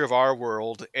the future of our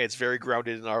world, and it's very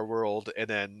grounded in our world. And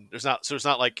then there's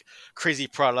not like crazy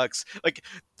products. Like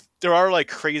there are like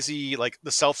crazy like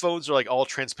the cell phones are like all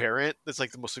transparent. That's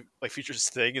like the most like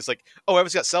futuristic thing. It's like, oh,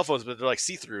 everyone's got cell phones, but they're like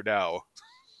see through now.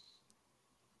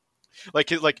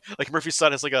 Like Murphy's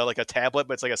son has like a tablet,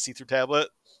 but it's like a see through tablet.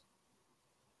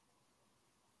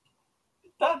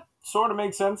 That sort of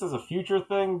makes sense as a future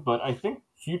thing, but I think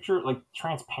future like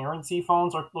transparency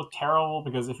phones look terrible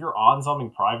because if you're on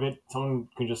something private, someone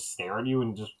could just stare at you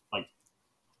and just like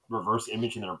reverse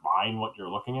image in their mind what you're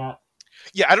looking at.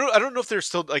 Yeah, I don't know if there's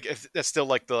still like if that's still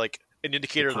like the like an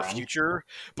The indicator of the trend. future,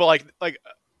 but like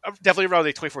definitely around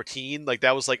like 2014, like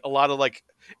that was like a lot of like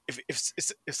if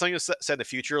something was said in the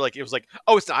future, like it was like,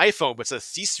 oh, it's an iPhone, but it's a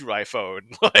see-through iPhone.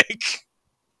 Like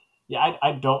Yeah,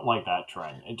 I don't like that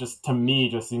trend. It just to me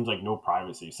just seems like no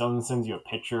privacy. Someone sends you a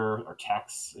picture or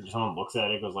text, and someone looks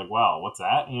at it, goes like, "Wow, what's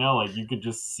that?" You know, like you could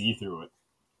just see through it.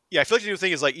 yeah, I feel like the new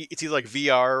thing is like it's either like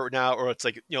VR now or it's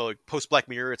like like post Black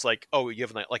Mirror. It's like, oh, you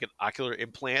have like an ocular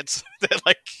implant that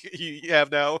like you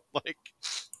have now. Like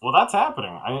Well, that's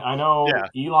happening. I know yeah,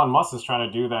 Elon Musk is trying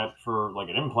to do that for like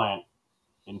an implant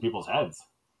in people's heads,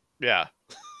 yeah,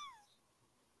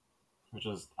 which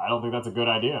is I don't think that's a good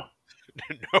idea.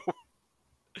 no,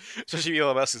 especially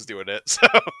Elon Musk is doing it. So,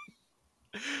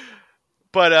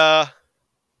 but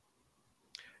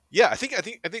yeah, I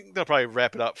think they'll probably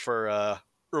wrap it up for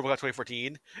RoboCop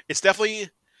 2014. It's definitely,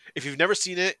 if you've never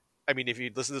seen it, I mean, if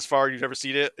you listen this far, you've never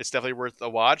seen it, it's definitely worth a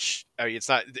watch. I mean, it's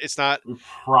not, We'd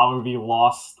probably be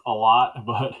lost a lot,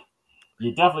 but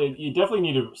you definitely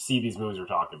need to see these movies we're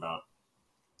talking about.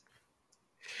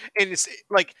 and it's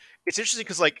like it's interesting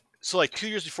because like so like 2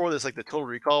 years before this, like the Total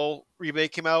Recall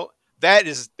remake came out.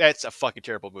 That's a fucking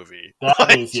terrible movie. That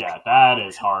Like is, yeah, that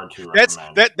is hard to that's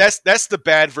recommend. that's the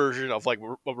bad version of like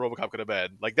what RoboCop could have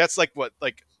been. Like that's like what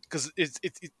like because it's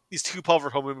these two Paul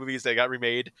Verhoeven movies that got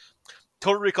remade.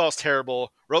 Total Recall is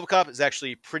terrible. RoboCop is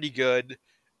actually pretty good.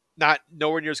 Not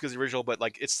nowhere near as good as the original, but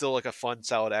like it's still like a fun,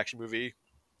 solid action movie.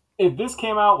 If this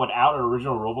came out without an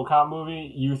original RoboCop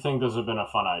movie, you think this would have been a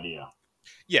fun idea?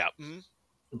 Yeah, mm-hmm.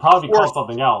 It'd probably be or called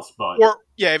something else, but or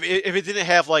yeah, if it didn't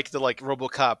have like the like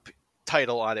RoboCop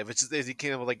title on it, if it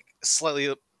came with like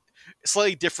slightly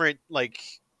different like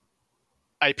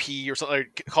IP or something,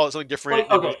 like, call it something different. like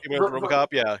And okay, it was RoboCop,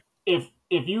 yeah,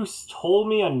 if you told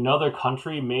me another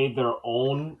country made their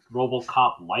own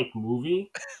RoboCop like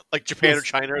movie, like Japan or this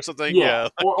China or something, yeah, yeah.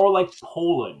 or like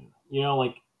Poland, you know,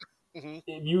 like Hmm.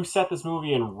 if you set this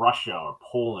movie in Russia or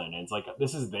Poland, and it's like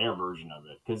this is their version of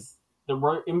it because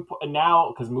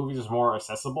now because movies are more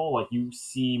accessible, like you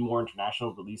see more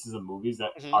international releases of movies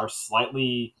that Hmm. are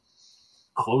slightly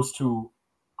close to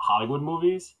Hollywood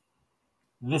movies.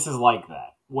 This is like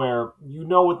that where you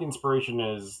know what the inspiration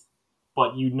is,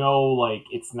 but you know like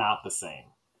it's not the same.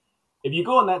 If you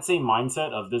go in that same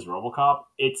mindset of this RoboCop,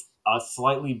 it's a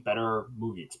slightly better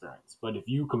movie experience. But if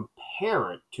you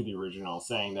compare it to the original,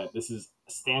 saying that this is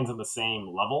stands at the same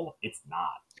level, it's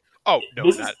not. Oh no,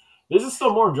 This not. is this is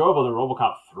still more enjoyable than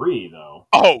RoboCop 3, though.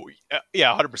 Oh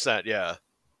yeah, 100%, yeah.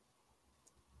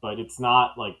 But it's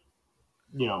not like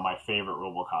my favorite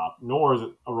RoboCop. Nor is it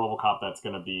a RoboCop that's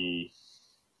going to be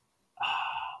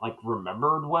like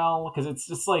remembered well because it's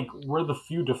just like we're the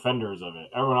few defenders of it.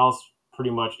 Everyone else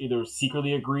pretty much either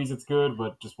secretly agrees it's good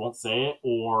but just won't say it,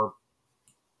 or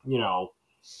you know,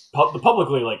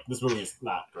 publicly like this movie is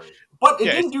not great. But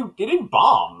Yeah, it didn't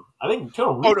bomb. I think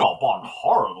Total oh no, Recall bombed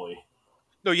horribly.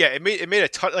 no, yeah, it made a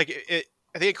ton. Like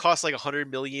I think it cost like 100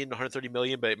 million, 130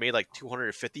 million, but it made like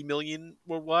 250 million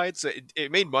worldwide. So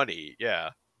it made money.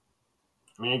 Yeah.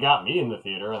 I mean, it got me in the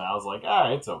theater, and I was like,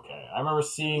 "Ah, it's okay." I remember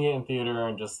seeing it in theater,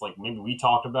 and just like maybe we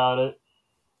talked about it,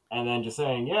 and then just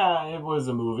saying, "Yeah, it was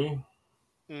a movie."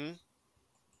 Mm-hmm.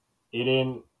 It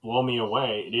didn't blow me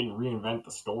away. It didn't reinvent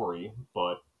the story,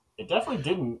 but it definitely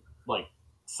didn't like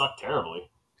suck terribly.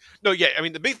 No, yeah, I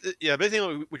mean the big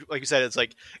thing, like you said, it's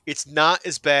like it's not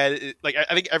as bad. Like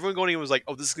I think everyone going in was like,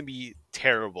 "Oh, this is gonna be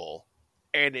terrible,"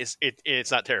 and it's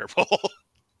not terrible.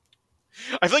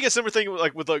 I feel like a similar thing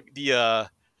like with like the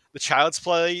Child's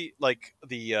Play, like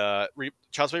the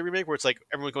Child's Play remake, where it's like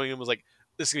everyone going in was like,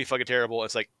 "This is gonna be fucking terrible." And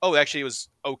it's like, oh, actually, it was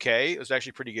okay. It was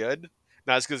actually pretty good.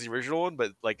 Not as good as the original one,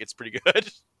 but like it's pretty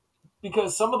good.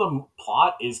 Because some of the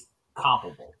plot is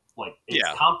comparable. Like it's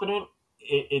Yeah. competent.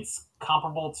 It's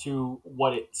comparable to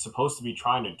what it's supposed to be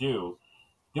trying to do.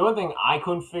 The only thing I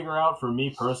couldn't figure out for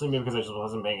me personally, maybe because I just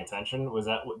wasn't paying attention, was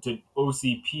that did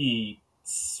OCP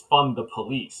fund the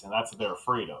police, and that's what they're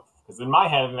afraid of. Because in my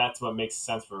head, that's what makes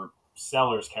sense for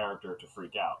Sellers' character to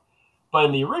freak out. But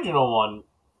in the original one,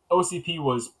 OCP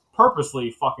was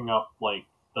purposely fucking up like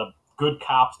the good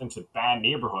cops into bad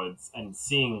neighborhoods and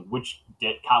seeing which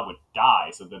cop would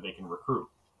die so that they can recruit.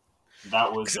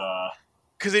 That was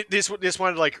because they just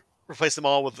wanted to like replace them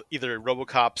all with either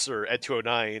Robocops or Ed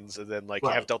 209s, and then like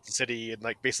have Delta City and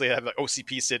like basically have like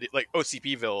OCP City, like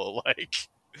OCPville, like.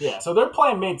 Yeah, so their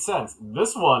plan made sense.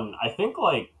 This one, I think,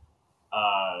 like,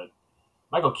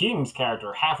 Michael Keaton's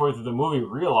character halfway through the movie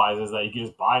realizes that he can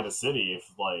just buy the city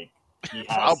if, like, he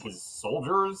has his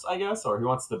soldiers, I guess, or he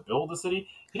wants to build a city.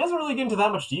 He doesn't really get into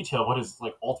that much detail what his,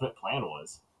 like, ultimate plan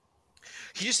was.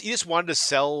 He just wanted to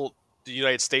sell the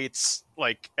United States,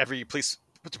 like, every police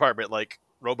department, like,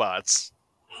 robots.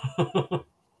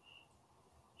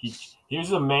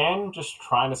 Here's a man just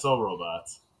trying to sell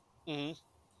robots. Mm-hmm.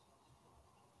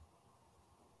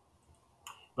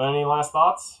 But any last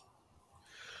thoughts?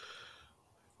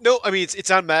 No, I mean it's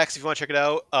on Max if you want to check it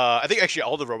out. I think actually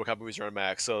all the RoboCop movies are on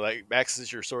Max, so like Max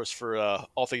is your source for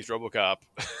all things RoboCop.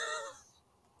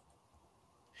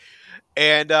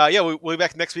 And we'll be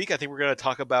back next week. I think we're going to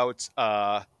talk about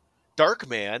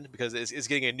Darkman because it's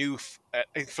getting a new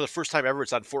for the first time ever.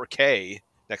 It's on 4K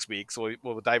next week, so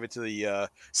we'll dive into the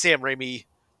Sam Raimi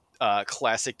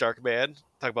classic Darkman.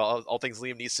 Talk about all things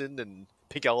Liam Neeson and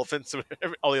pink elephants and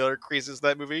all the other craziness of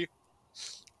that movie.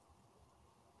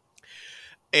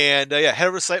 And head over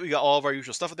to the site. We got all of our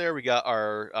usual stuff there. We got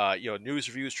our news,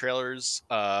 reviews, trailers.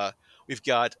 We've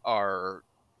got our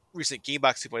recent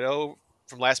Gamebox 2.0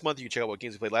 from last month. You can check out what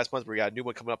games we played last month. We got a new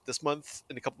one coming up this month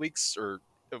in a couple weeks, or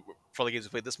for the games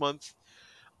we played this month.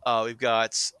 We've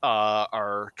got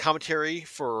our commentary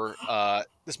for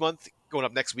this month going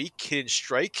up next week. Hidden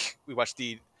Strike. We watched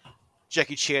the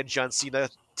Jackie Chan, John Cena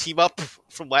team up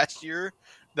from last year.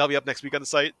 That'll be up next week on the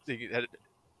site. So you can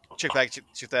check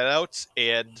that out.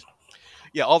 And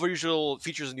all of our usual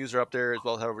features and news are up there as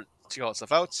well. However, check all that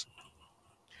stuff out.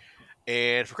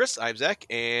 And for Chris, I'm Zach,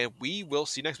 and we will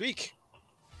see you next week.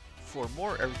 For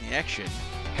more Everything Action,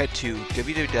 head to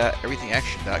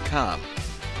www.everythingaction.com.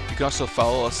 You can also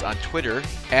follow us on Twitter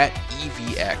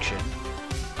 @EVAction,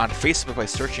 on Facebook by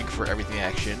searching for Everything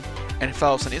Action, and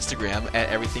follow us on Instagram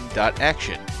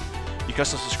 @everything.action. You can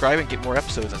also subscribe and get more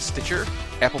episodes on Stitcher,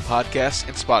 Apple Podcasts,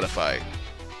 and Spotify.